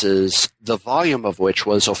sacrifices, the volume of which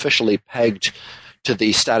was officially pegged to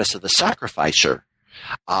the status of the sacrificer.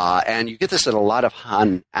 And you get this in a lot of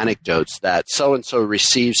Han anecdotes, that so-and-so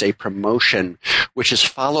receives a promotion which is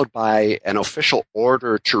followed by an official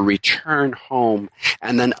order to return home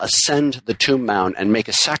and then ascend the tomb mound and make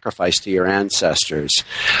a sacrifice to your ancestors.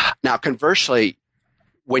 Now, conversely,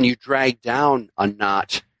 when you drag down a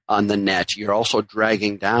knot on the net, you're also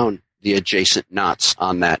dragging down the adjacent knots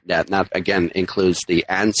on that net. And that, again, includes the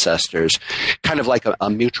ancestors, kind of like a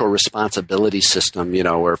mutual responsibility system,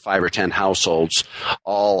 where 5 or 10 households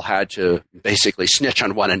all had to basically snitch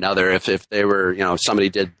on one another if they were, somebody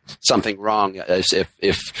did something wrong.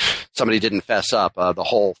 If somebody didn't fess up, the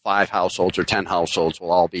whole 5 households or 10 households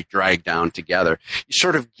will all be dragged down together. You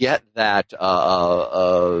sort of get that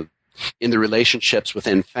in the relationships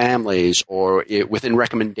within families or within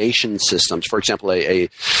recommendation systems. For example,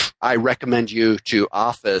 I recommend you to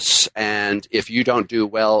office, and if you don't do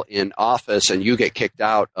well in office and you get kicked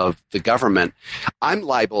out of the government, I'm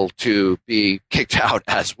liable to be kicked out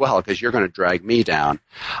as well because you're going to drag me down.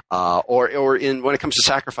 Or when it comes to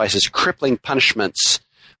sacrifices, crippling punishments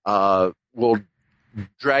will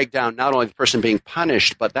drag down not only the person being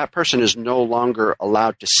punished, but that person is no longer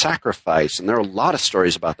allowed to sacrifice. And there are a lot of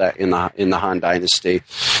stories about that in the Han Dynasty.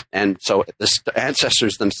 And so the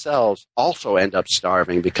ancestors themselves also end up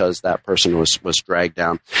starving because that person was dragged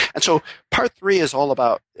down. And so part 3 is all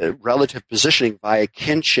about relative positioning via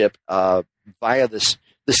kinship, via this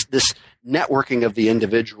networking of the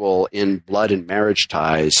individual in blood and marriage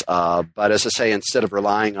ties. But as I say, instead of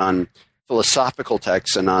relying on philosophical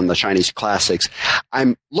texts and on the Chinese classics,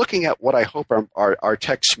 I'm looking at what I hope are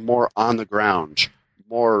texts more on the ground,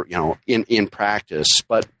 more in practice.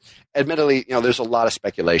 But admittedly, there's a lot of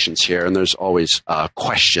speculations here, and there's always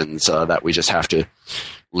questions that we just have to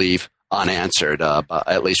leave unanswered. But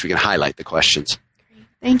at least we can highlight the questions. Great.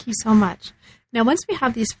 Thank you so much. Now, once we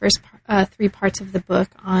have these first 3 parts of the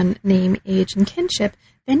book on name, age, and kinship,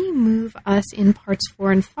 then you move us in parts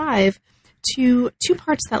 4 and 5 to 2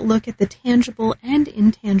 parts that look at the tangible and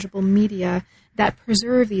intangible media that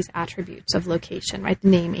preserve these attributes of location, right? The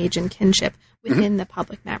name, age, and kinship within the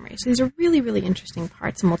public memory. So these are really, really interesting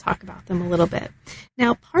parts, and we'll talk about them a little bit.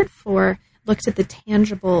 Now, part 4 looks at the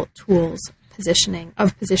tangible tools positioning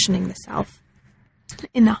the self.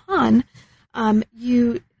 In the Han,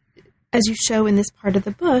 as you show in this part of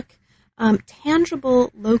the book,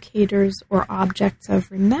 tangible locators or objects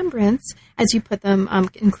of remembrance, as you put them,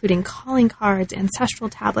 including calling cards, ancestral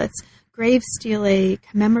tablets, grave stelae,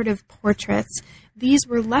 commemorative portraits. These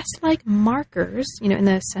were less like markers, in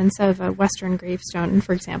the sense of a Western gravestone,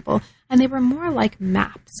 for example, and they were more like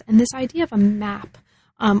maps. And this idea of a map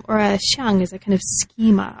or a xiang is a kind of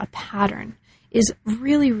schema, a pattern, is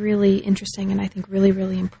really, really interesting and I think really,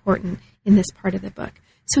 really important in this part of the book.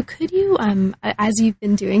 So could you, as you've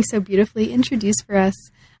been doing so beautifully, introduce for us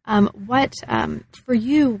for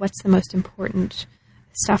you, what's the most important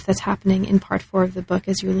stuff that's happening in part 4 of the book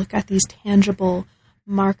as you look at these tangible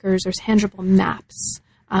markers or tangible maps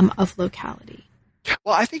of locality?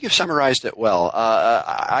 Well, I think you've summarized it well.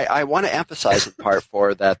 I want to emphasize in part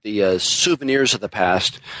 4 that the souvenirs of the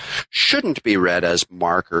past shouldn't be read as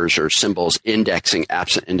markers or symbols indexing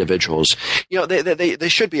absent individuals. They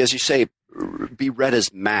should be, as you say, be read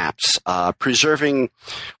as maps, preserving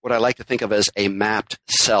what I like to think of as a mapped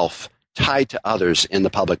self tied to others in the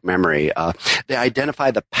public memory. They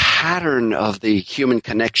identify the pattern of the human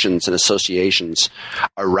connections and associations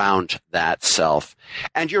around that self.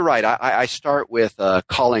 And you're right, I start with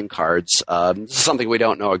calling cards. This is something we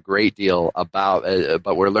don't know a great deal about,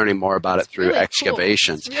 but we're learning more about it through really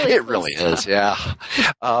excavations. Cool. Really it cool really stuff. is,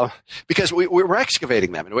 yeah. Because we're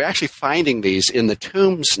excavating them, and we're actually finding these in the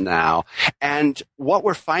tombs now. And what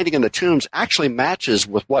we're finding in the tombs actually matches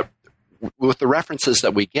with the references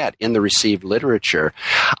that we get in the received literature.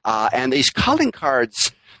 And these calling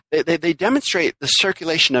cards, they demonstrate the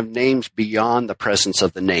circulation of names beyond the presence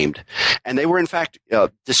of the named. And they were, in fact,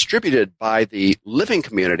 distributed by the living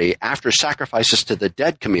community after sacrifices to the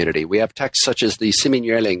dead community. We have texts such as the Simin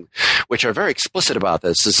Yueling, which are very explicit about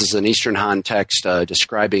this. This is an Eastern Han text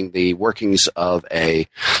describing the workings of a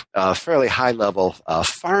fairly high-level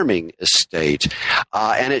farming estate.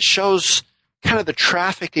 And it shows kind of the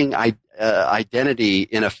trafficking identity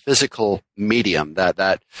in a physical medium,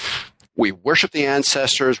 that we worship the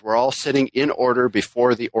ancestors, we're all sitting in order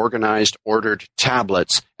before the organized, ordered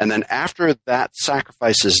tablets, and then after that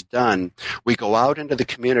sacrifice is done, we go out into the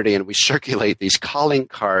community and we circulate these calling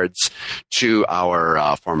cards to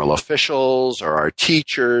our formal officials or our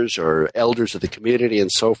teachers or elders of the community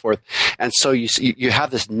and so forth. And so you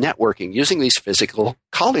have this networking using these physical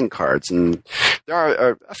calling cards. And there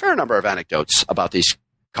are a fair number of anecdotes about these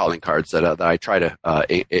calling cards that I try to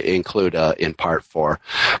include in part 4.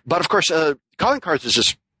 But of course, calling cards is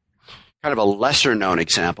just kind of a lesser-known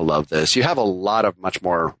example of this. You have a lot of much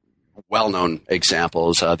more well-known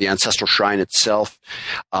examples. The ancestral shrine itself,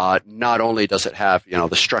 not only does it have,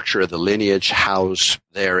 the structure of the lineage housed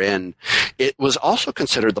therein, it was also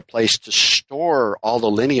considered the place to store all the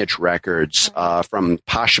lineage records, from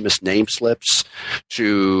posthumous name slips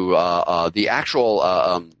to the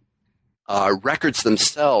actual records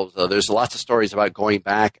themselves. There's lots of stories about going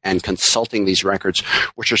back and consulting these records,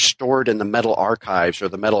 which are stored in the metal archives or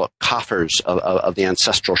the metal coffers of the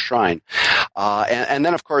ancestral shrine. And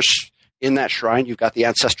then, of course, in that shrine, you've got the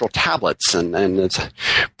ancestral tablets, and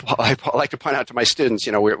I like to point out to my students,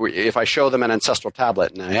 if I show them an ancestral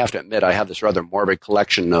tablet, and I have to admit, I have this rather morbid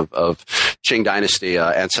collection of Qing Dynasty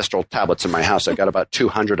ancestral tablets in my house. I've got about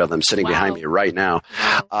 200 of them sitting behind me right now.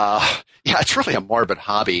 Yeah, it's really a morbid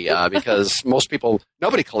hobby because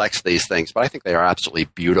nobody collects these things, but I think they are absolutely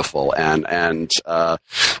beautiful, but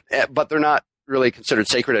they're not really considered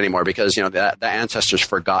sacred anymore because the ancestor's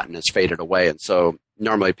forgotten, it's faded away, and so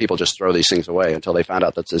normally people just throw these things away until they find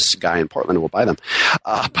out that this guy in Portland will buy them.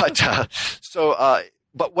 But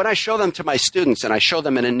when I show them to my students and I show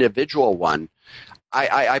them an individual one,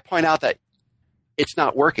 I point out that it's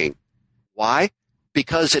not working. Why?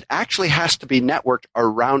 Because it actually has to be networked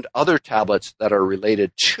around other tablets that are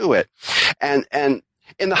related to it. And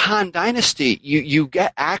in the Han Dynasty, you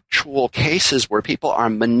get actual cases where people are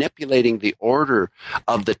manipulating the order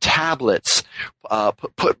of the tablets,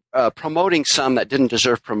 promoting some that didn't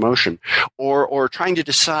deserve promotion, or trying to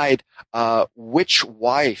decide which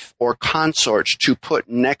wife or consort to put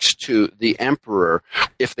next to the emperor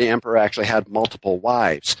if the emperor actually had multiple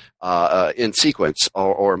wives in sequence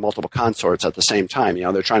or multiple consorts at the same time.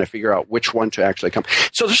 They're trying to figure out which one to actually come.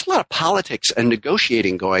 So there's a lot of politics and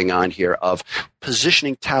negotiating going on here of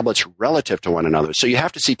positioning tablets relative to one another. So you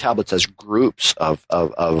have to see tablets as groups of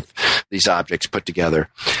these objects put together.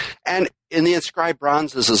 And in the inscribed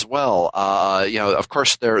bronzes as well, of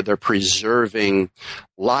course, they're preserving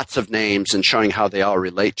lots of names and showing how they all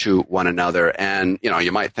relate to one another. And,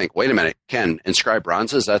 you might think, wait a minute, Ken, inscribed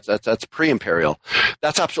bronzes, that's pre-imperial.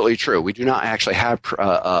 That's absolutely true. We do not actually have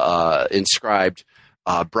inscribed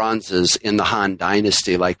bronzes in the Han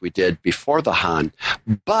Dynasty like we did before the Han.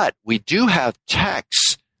 But we do have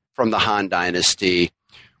texts from the Han Dynasty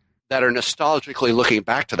that are nostalgically looking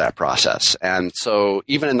back to that process. And so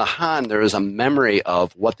even in the Han, there is a memory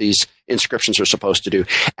of what these inscriptions are supposed to do.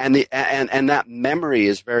 And that memory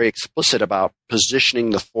is very explicit about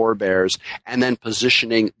positioning the forebears and then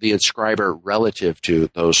positioning the inscriber relative to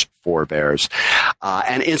those forebears.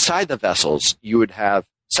 And inside the vessels, you would have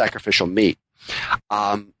sacrificial meat.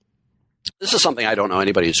 This is something I don't know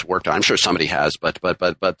anybody who's worked on. I'm sure somebody has, but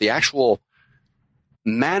the actual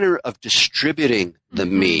manner of distributing the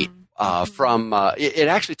meat it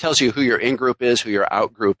actually tells you who your in-group is, who your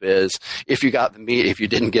out-group is, if you got the meat, if you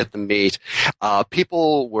didn't get the meat.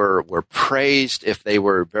 People were praised if they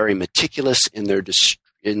were very meticulous in their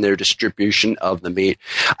distribution of the meat.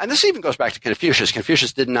 And this even goes back to Confucius.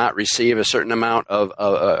 Confucius did not receive a certain amount of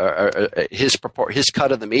his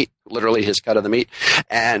cut of the meat, literally his cut of the meat,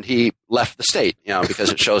 and he left the state, because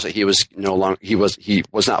it shows that he was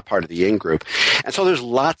not part of the in-group. And so there's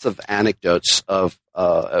lots of anecdotes of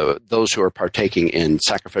those who are partaking in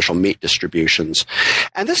sacrificial meat distributions.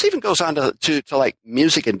 And this even goes on to like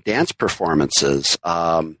music and dance performances.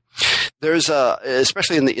 There's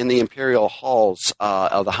especially in the imperial halls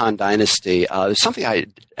of the Han Dynasty, there's something I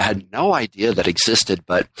had no idea that existed,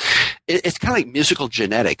 but it's kind of like musical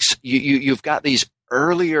genetics. You've got these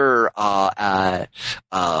earlier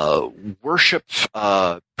worship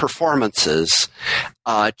performances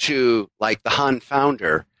to like the Han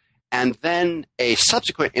founder. And then a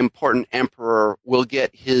subsequent important emperor will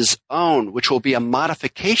get his own, which will be a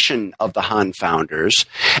modification of the Han founders.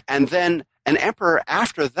 And then an emperor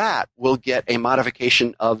after that will get a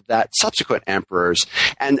modification of that subsequent emperor's.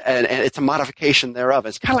 And it's a modification thereof.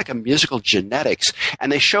 It's kind of like a musical genetics. And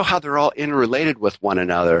they show how they're all interrelated with one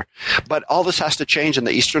another. But all this has to change in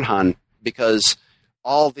the Eastern Han because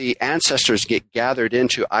all the ancestors get gathered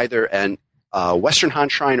into either an Western Han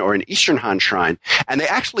Shrine or an Eastern Han Shrine. And they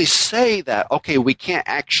actually say that, okay, we can't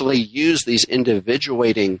actually use these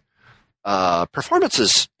individuating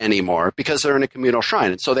performances anymore because they're in a communal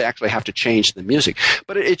shrine. And so they actually have to change the music.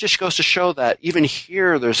 But it just goes to show that even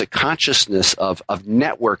here, there's a consciousness of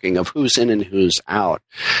networking, of who's in and who's out.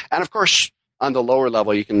 And of course, on the lower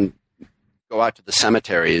level, you can go out to the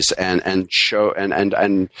cemeteries and show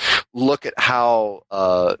and look at how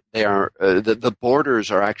they are the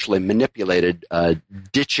borders are actually manipulated,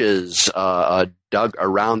 ditches dug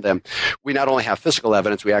around them. We not only have physical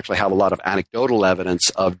evidence, we actually have a lot of anecdotal evidence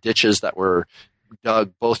of ditches that were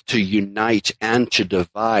dug both to unite and to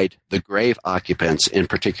divide the grave occupants in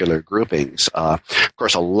particular groupings. Of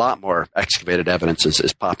course, a lot more excavated evidence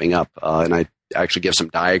is popping up, and I actually give some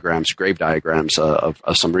diagrams, grave diagrams of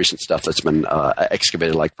some recent stuff that's been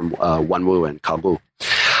excavated, like from Wanwu and Kaogu.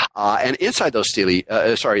 And inside those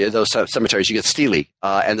those cemeteries, you get stele.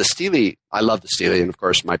 And the stele, I love the stele, and of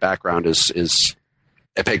course, my background is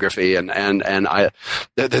epigraphy, and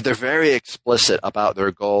they're very explicit about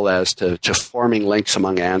their goal as to forming links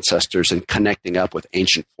among ancestors and connecting up with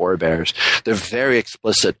ancient forebears. They're very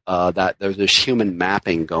explicit that there's human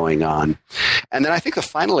mapping going on. And then I think the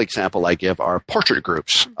final example I give are portrait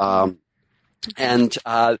groups. And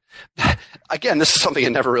again, this is something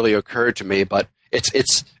that never really occurred to me, but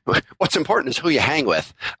it's what's important is who you hang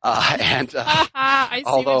with. I see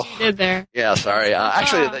what you did there. Yeah, sorry.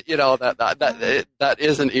 Actually, that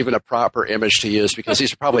isn't even a proper image to use because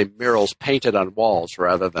these are probably murals painted on walls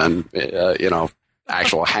rather than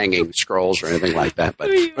actual hanging scrolls or anything like that. But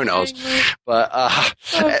who knows? But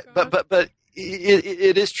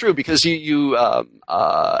it is true because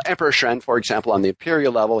Emperor Shen, for example, on the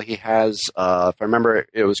imperial level, he has, if I remember,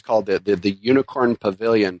 it was called the Unicorn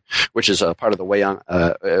Pavilion, which is a part of the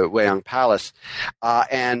Weiyang Palace,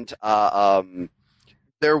 and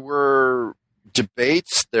there were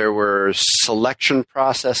debates, there were selection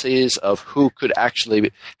processes of who could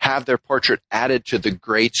actually have their portrait added to the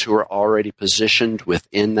greats who were already positioned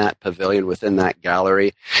within that pavilion, within that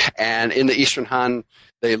gallery, and in the Eastern Han,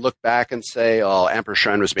 they look back and say, oh, Emperor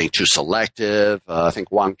Shen was being too selective. I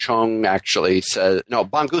think Wang Chong actually says, no,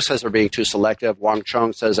 Bangu says they're being too selective. Wang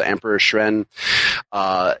Chong says Emperor Shen,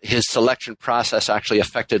 his selection process actually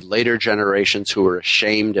affected later generations who were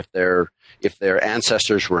ashamed if their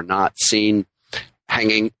ancestors were not seen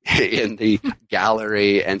hanging in the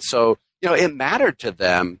gallery. And so, it mattered to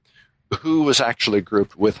them who was actually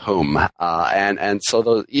grouped with whom. And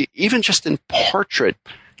so even just in portrait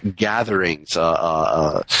gatherings,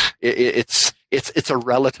 it's a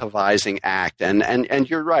relativizing act, and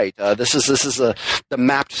you're right. This is the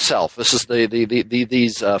mapped self. This is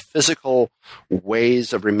these physical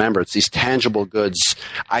ways of remembrance, these tangible goods.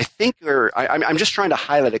 I think I'm just trying to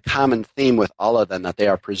highlight a common theme with all of them, that they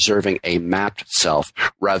are preserving a mapped self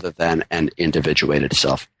rather than an individuated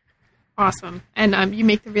self. Awesome. And you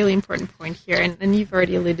make the really important point here, and you've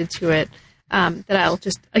already alluded to it, that I'll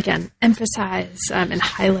just, again, emphasize and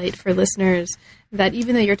highlight for listeners that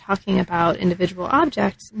even though you're talking about individual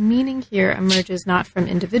objects, meaning here emerges not from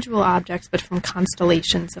individual objects, but from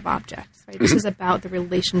constellations of objects. Right? This is about the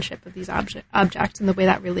relationship of these objects and the way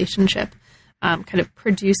that relationship kind of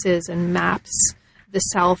produces and maps the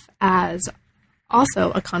self as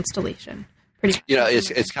also a constellation.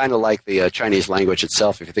 It's kind of like the Chinese language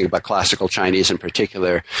itself. If you think about classical Chinese in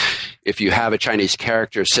particular, if you have a Chinese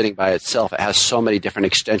character sitting by itself, it has so many different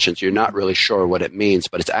extensions. You're not really sure what it means,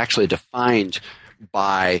 but it's actually defined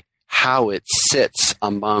by how it sits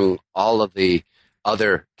among all of the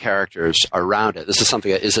other characters around it. This is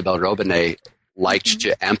something that Isabelle Robinet liked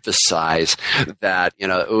to emphasize, that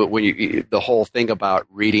when the whole thing about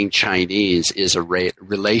reading Chinese is a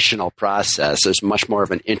relational process. There's much more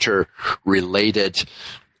of an interrelated,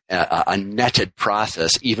 a netted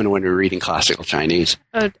process, even when you're reading classical Chinese.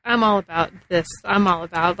 I'm all about this. I'm all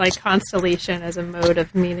about constellation as a mode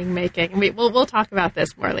of meaning making. We'll talk about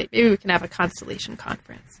this more later. Maybe we can have a constellation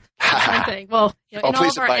conference. One thing. Well, in all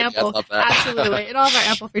of our ample, absolutely, in all of our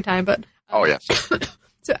ample free time. But oh yes.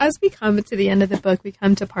 So as we come to the end of the book, we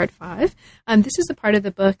come to part 5. This is the part of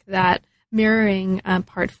the book that, mirroring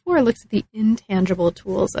part 4, looks at the intangible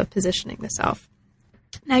tools of positioning the self.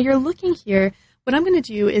 Now, you're looking here. What I'm going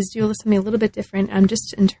to do is do something a little bit different,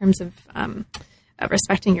 just in terms of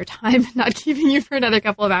respecting your time, not keeping you for another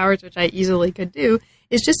couple of hours, which I easily could do,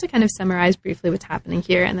 is just to kind of summarize briefly what's happening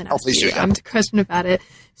here and then ask you a question about it.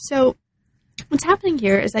 So what's happening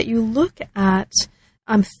here is that you look at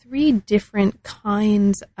 3 different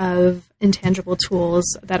kinds of intangible tools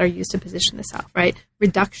that are used to position the self, right?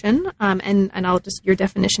 Reduction, and I'll just, your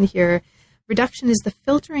definition here, reduction is the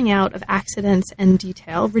filtering out of accidents and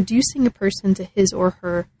detail, reducing a person to his or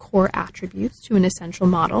her core attributes to an essential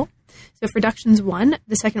model. So if reduction's one,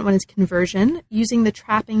 the second one is conversion, using the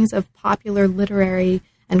trappings of popular literary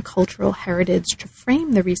and cultural heritage to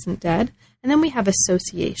frame the recent dead. And then we have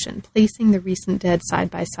association, placing the recent dead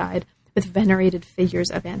side by side with venerated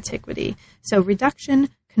figures of antiquity. So reduction,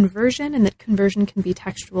 conversion, and that conversion can be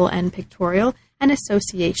textual and pictorial, and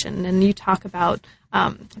association. And you talk about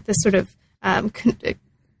this sort of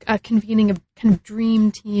convening of kind of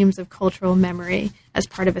dream teams of cultural memory as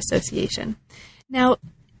part of association. Now,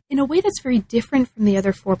 in a way that's very different from the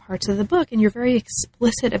other 4 parts of the book, and you're very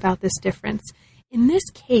explicit about this difference, in this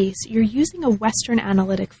case, you're using a Western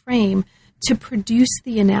analytic frame to produce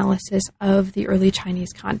the analysis of the early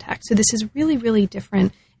Chinese context. So this is really, really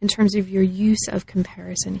different in terms of your use of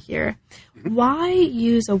comparison here. Why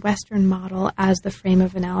use a Western model as the frame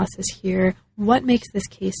of analysis here? What makes this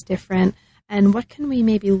case different? And what can we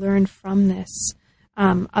maybe learn from this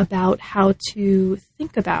about how to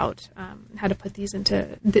think about how to put these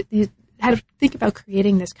into how to think about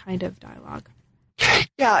creating this kind of dialogue?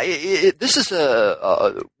 Yeah, this is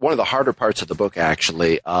one of the harder parts of the book,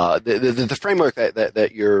 actually. The framework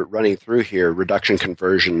that you're running through here, reduction,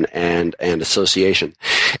 conversion, and association,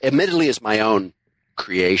 admittedly is my own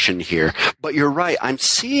creation here. But you're right. I'm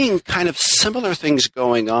seeing kind of similar things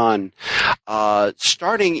going on,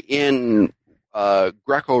 starting in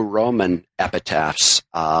Greco-Roman epitaphs.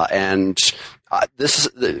 And this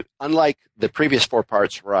is unlike the previous 4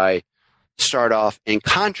 parts where I start off in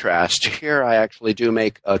contrast. Here I actually do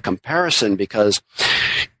make a comparison, because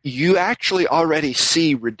you actually already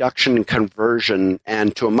see reduction and conversion,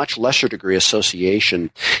 and to a much lesser degree association,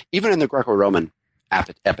 even in the Greco-Roman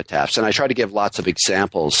epitaphs. And I try to give lots of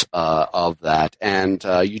examples of that. And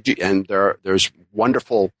there's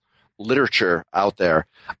wonderful literature out there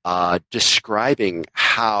describing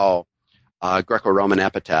how Greco-Roman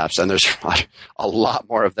epitaphs, and there's a lot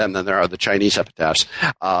more of them than there are the Chinese epitaphs,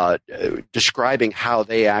 describing how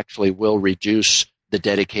they actually will reduce the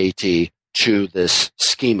dedicatee to this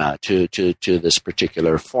schema, to this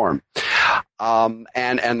particular form.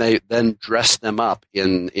 And they then dress them up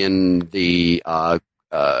in the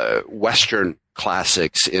Western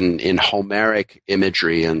classics, in Homeric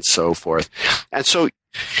imagery and so forth. And so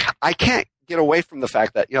I can't get away from the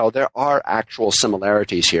fact that, there are actual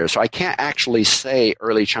similarities here. So I can't actually say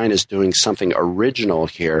early China is doing something original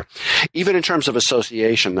here. Even in terms of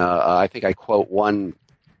association, I think I quote one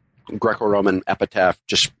Greco-Roman epitaph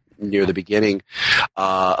just near the beginning,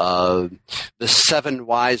 the 7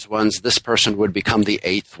 wise ones, this person would become the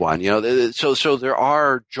 8th one. So there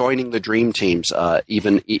are joining the dream teams,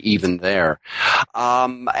 even there.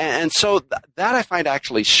 And so that I find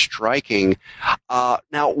actually striking.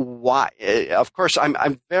 Now, why? Of course,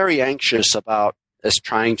 I'm very anxious about as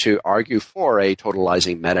trying to argue for a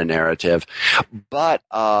totalizing meta-narrative, but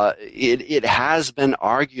it has been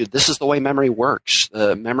argued this is the way memory works.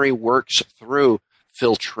 Memory works through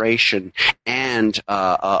filtration and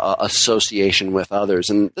association with others.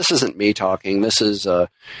 And this isn't me talking. This is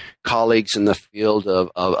colleagues in the field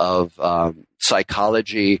of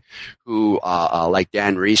psychology who, like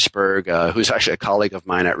Dan Riesberg, who's actually a colleague of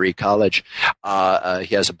mine at Reed College.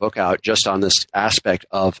 He has a book out just on this aspect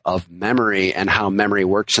of memory and how memory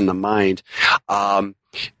works in the mind.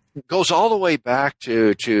 Goes all the way back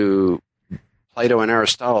to Plato and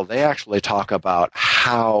Aristotle. They actually talk about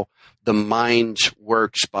how the mind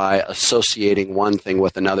works by associating one thing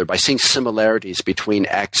with another, by seeing similarities between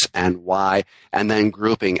X and Y, and then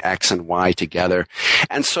grouping X and Y together.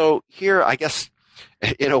 And so here, I guess,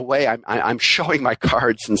 in a way, I'm showing my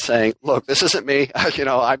cards and saying, look, this isn't me.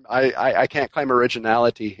 I can't claim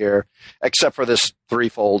originality here, except for this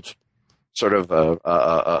threefold sort of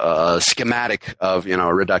a schematic of,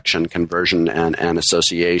 reduction, conversion, and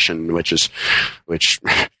association, which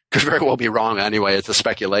could very well be wrong anyway. It's a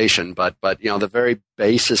speculation, but the very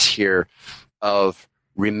basis here of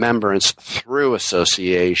remembrance through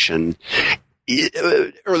association,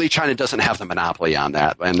 early China doesn't have the monopoly on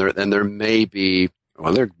that, and there may be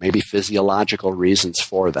physiological reasons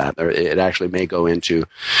for that. It actually may go into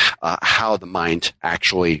how the mind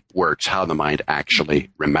actually works, how the mind actually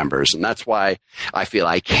remembers. And that's why I feel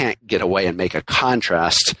I can't get away and make a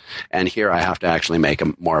contrast. And here I have to actually make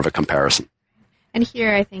more of a comparison. And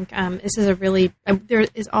here I think this is there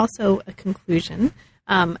is also a conclusion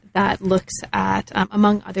that looks at,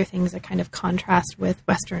 among other things, a kind of contrast with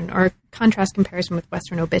contrast comparison with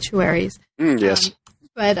Western obituaries. Yes.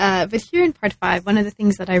 But here in part 5, one of the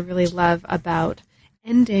things that I really love about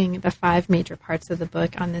ending the 5 major parts of the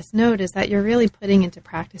book on this note is that you're really putting into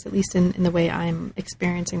practice, at least in the way I'm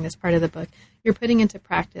experiencing this part of the book, you're putting into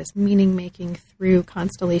practice meaning making through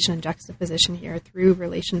constellation and juxtaposition here, through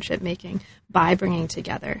relationship making, by bringing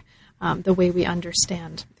together the way we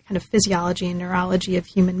understand the kind of physiology and neurology of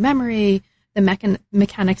human memory, the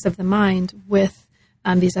mechanics of the mind with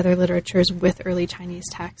these other literatures, with early Chinese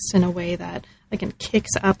texts in a way that, again, kicks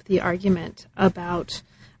up the argument about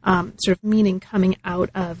sort of meaning coming out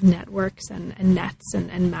of networks and nets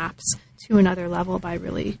and maps to another level by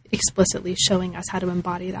really explicitly showing us how to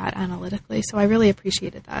embody that analytically. So I really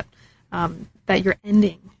appreciated that, that you're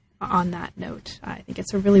ending on that note. I think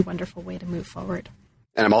it's a really wonderful way to move forward.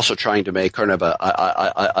 And I'm also trying to make kind of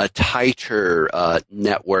a tighter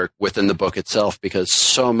network within the book itself, because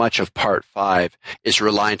so much of part 5 is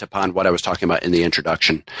reliant upon what I was talking about in the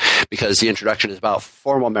introduction. Because the introduction is about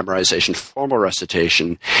formal memorization, formal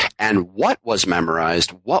recitation, and what was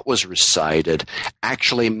memorized, what was recited,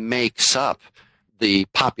 actually makes up the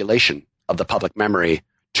population of the public memory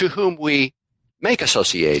to whom we make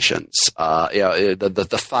associations.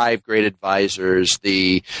 The 5 great advisors,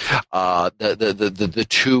 the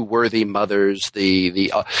 2 worthy mothers, the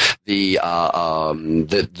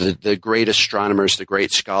great astronomers, the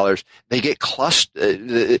great scholars. They get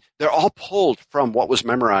clustered. They're all pulled from what was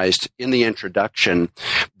memorized in the introduction,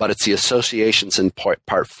 but it's the associations in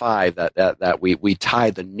part 5 that we tie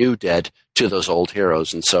the new dead to those old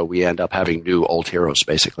heroes, and so we end up having new old heroes,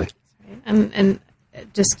 basically. And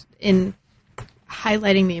just in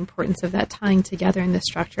highlighting the importance of that tying together in the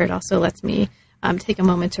structure, it also lets me take a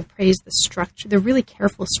moment to praise the structure, the really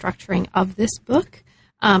careful structuring of this book,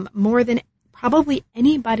 more than probably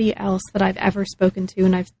anybody else that I've ever spoken to.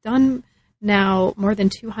 And I've done now more than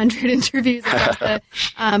 200 interviews about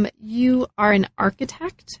you are an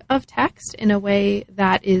architect of text in a way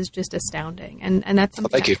that is just astounding. And that's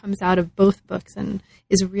something that comes out of both books and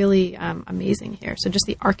is really amazing here. So just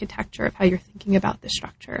the architecture of how you're thinking about the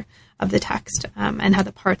structure of the text and how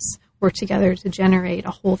the parts work together to generate a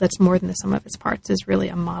whole that's more than the sum of its parts is really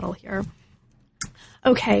a model here.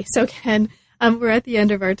 Okay, so Ken, we're at the end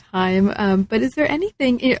of our time, but is there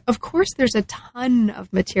anything, of course there's a ton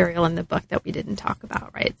of material in the book that we didn't talk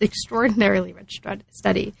about, right? It's extraordinarily rich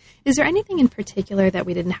study. Is there anything in particular that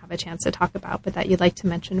we didn't have a chance to talk about, but that you'd like to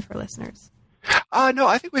mention for listeners? No,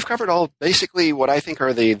 I think we've covered all basically what I think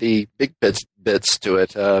are the big bits to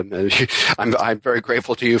it. I'm very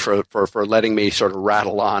grateful to you for letting me sort of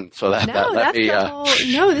rattle on. So this is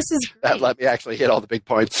great. That let me actually hit all the big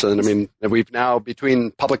points. And I mean, we've now,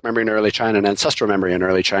 between public memory in early China and ancestral memory in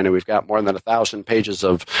early China, we've got more than 1,000 pages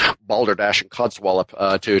of Balderdash and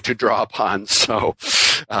Codswallop to draw upon. So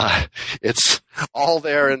it's all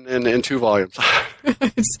there in 2 volumes.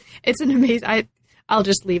 It's an amazing. I'll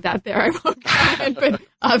just leave that there. I won't comment, but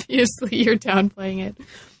obviously you're downplaying it.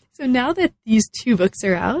 So now that these two books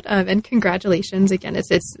are out, and congratulations again,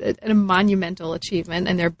 it's a monumental achievement,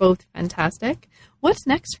 and they're both fantastic. What's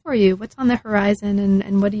next for you? What's on the horizon,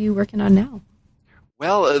 and what are you working on now?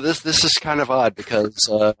 Well, this is kind of odd because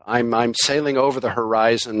I'm sailing over the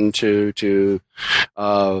horizon to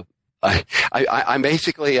I'm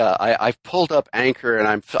basically I've pulled up anchor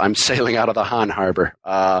and I'm sailing out of the Han Harbor.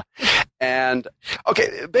 And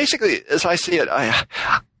okay, basically as I see it,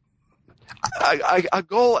 a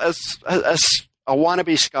goal as a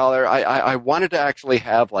wannabe scholar, I wanted to actually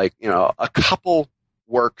have a couple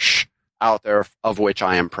works out there of which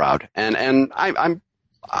I am proud, and I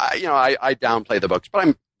downplay the books, but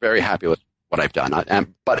I'm very happy with what I've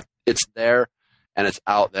done. But it's there. And it's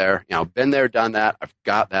out there, been there, done that. I've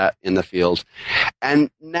got that in the field. And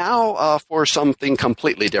now for something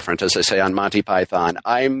completely different, as I say on Monty Python,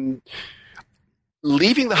 I'm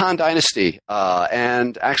leaving the Han Dynasty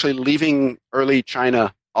and actually leaving early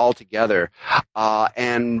China altogether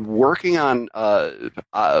and working on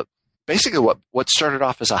basically what started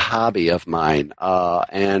off as a hobby of mine.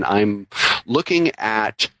 And I'm looking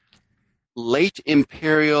at late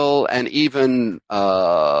imperial and even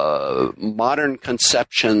modern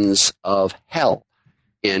conceptions of hell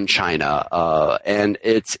in China, and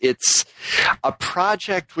it's a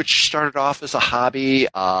project which started off as a hobby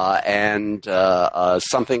and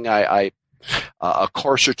something a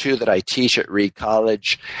course or two that I teach at Reed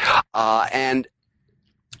College, and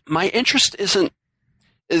my interest isn't.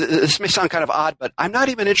 This may sound kind of odd, but I'm not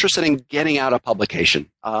even interested in getting out a publication.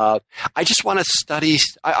 I just want to study.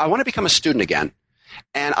 I want to become a student again.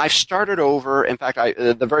 And I've started over. In fact,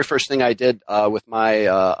 the very first thing I did with my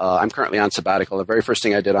I'm currently on sabbatical. The very first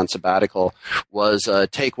thing I did on sabbatical was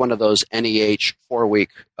take one of those NEH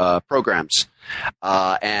 4-week programs.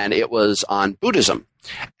 And it was on Buddhism.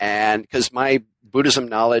 And because my Buddhism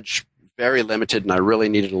knowledge very limited and I really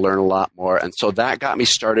needed to learn a lot more. And so that got me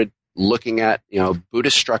started looking at,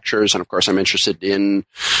 Buddhist structures. And of course, I'm interested in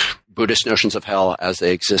Buddhist notions of hell as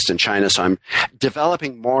they exist in China. So I'm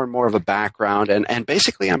developing more and more of a background. And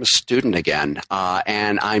basically, I'm a student again.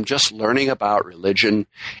 And I'm just learning about religion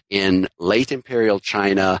in late imperial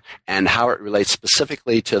China and how it relates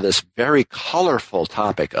specifically to this very colorful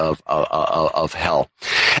topic of hell.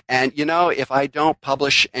 And, if I don't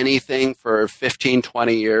publish anything for 15,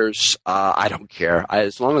 20 years, I don't care.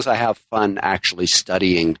 As long as I have fun actually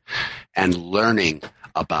studying and learning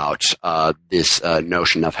about this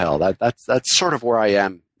notion of hell. That's sort of where I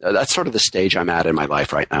am. That's sort of the stage I'm at in my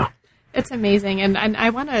life right now. It's amazing. And I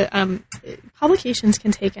want to, publications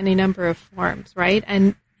can take any number of forms, right?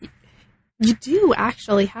 And you do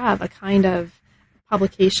actually have a kind of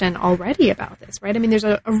publication already about this, right? I mean, there's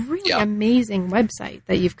a really amazing website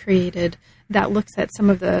that you've created that looks at some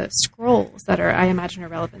of the scrolls that I imagine are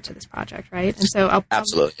relevant to this project, right? And so I'll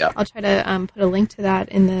try to put a link to that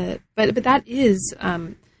in the, but that is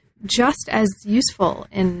just as useful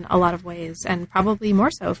in a lot of ways, and probably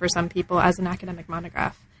more so for some people as an academic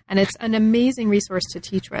monograph. And it's an amazing resource to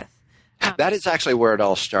teach with. That is actually where it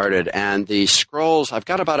all started. And the scrolls, I've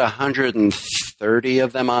got about 130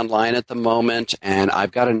 of them online at the moment, and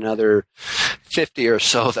I've got another 50 or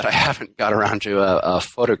so that I haven't got around to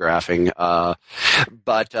photographing.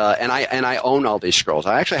 But I own all these scrolls.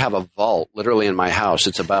 I actually have a vault literally in my house.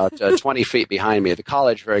 It's about 20 feet behind me. The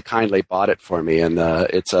college very kindly bought it for me, and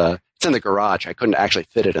it's in the garage. I couldn't actually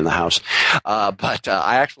fit it in the house. But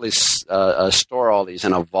I actually store all these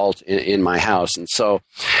in a vault in my house. And so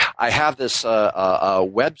I have this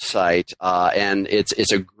website, and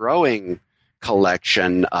it's a growing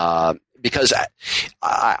collection because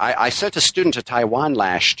I sent a student to Taiwan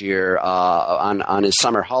last year on his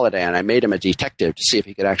summer holiday, and I made him a detective to see if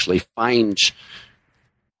he could actually find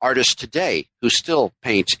artists today who still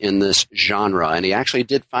paint in this genre, and he actually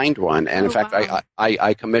did find one. And in fact, wow.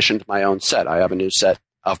 I commissioned my own set. I have a new set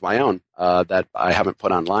of my own that I haven't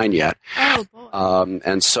put online yet. Oh, boy.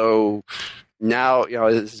 And so now,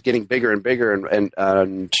 this is getting bigger and bigger,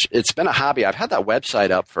 and it's been a hobby. I've had that website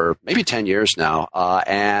up for maybe 10 years now.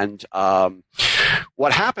 And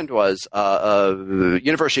what happened was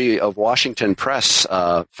University of Washington Press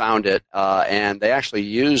found it, and they actually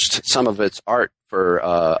used some of its art for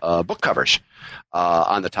book covers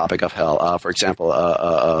on the topic of hell. For example,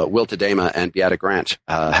 Will Tadema and Beata Grant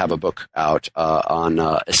have a book out on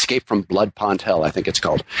Escape from Blood Pond Hell, I think it's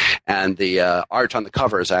called. And the art on the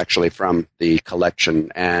cover is actually from the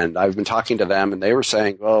collection. And I've been talking to them, and they were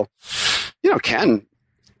saying, well, Ken,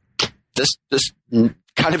 this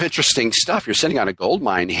kind of interesting stuff. You're sitting on a gold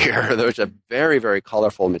mine here. There's a very, very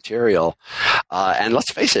colorful material. And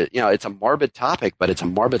let's face it, it's a morbid topic, but it's a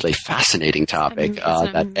morbidly fascinating topic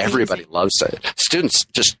that everybody loves. Students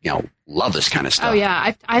just, love this kind of stuff. Oh,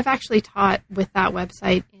 yeah. I've actually taught with that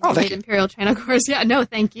website in the Imperial China course. Yeah, no,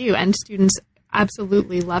 thank you. And students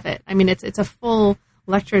absolutely love it. I mean, it's a full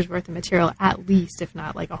lecture's worth of material, at least, if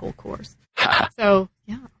not like a whole course. So,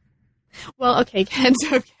 yeah. Well, okay, Ken,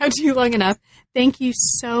 so I've kept you long enough. Thank you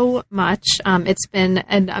so much. It's been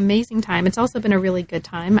an amazing time. It's also been a really good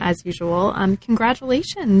time, as usual.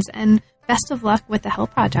 Congratulations and best of luck with the Hell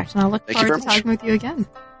Project. And I'll look forward to talking with you again.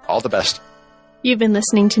 All the best. You've been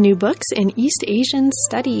listening to New Books in East Asian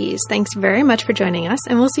Studies. Thanks very much for joining us,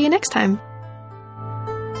 and we'll see you next time.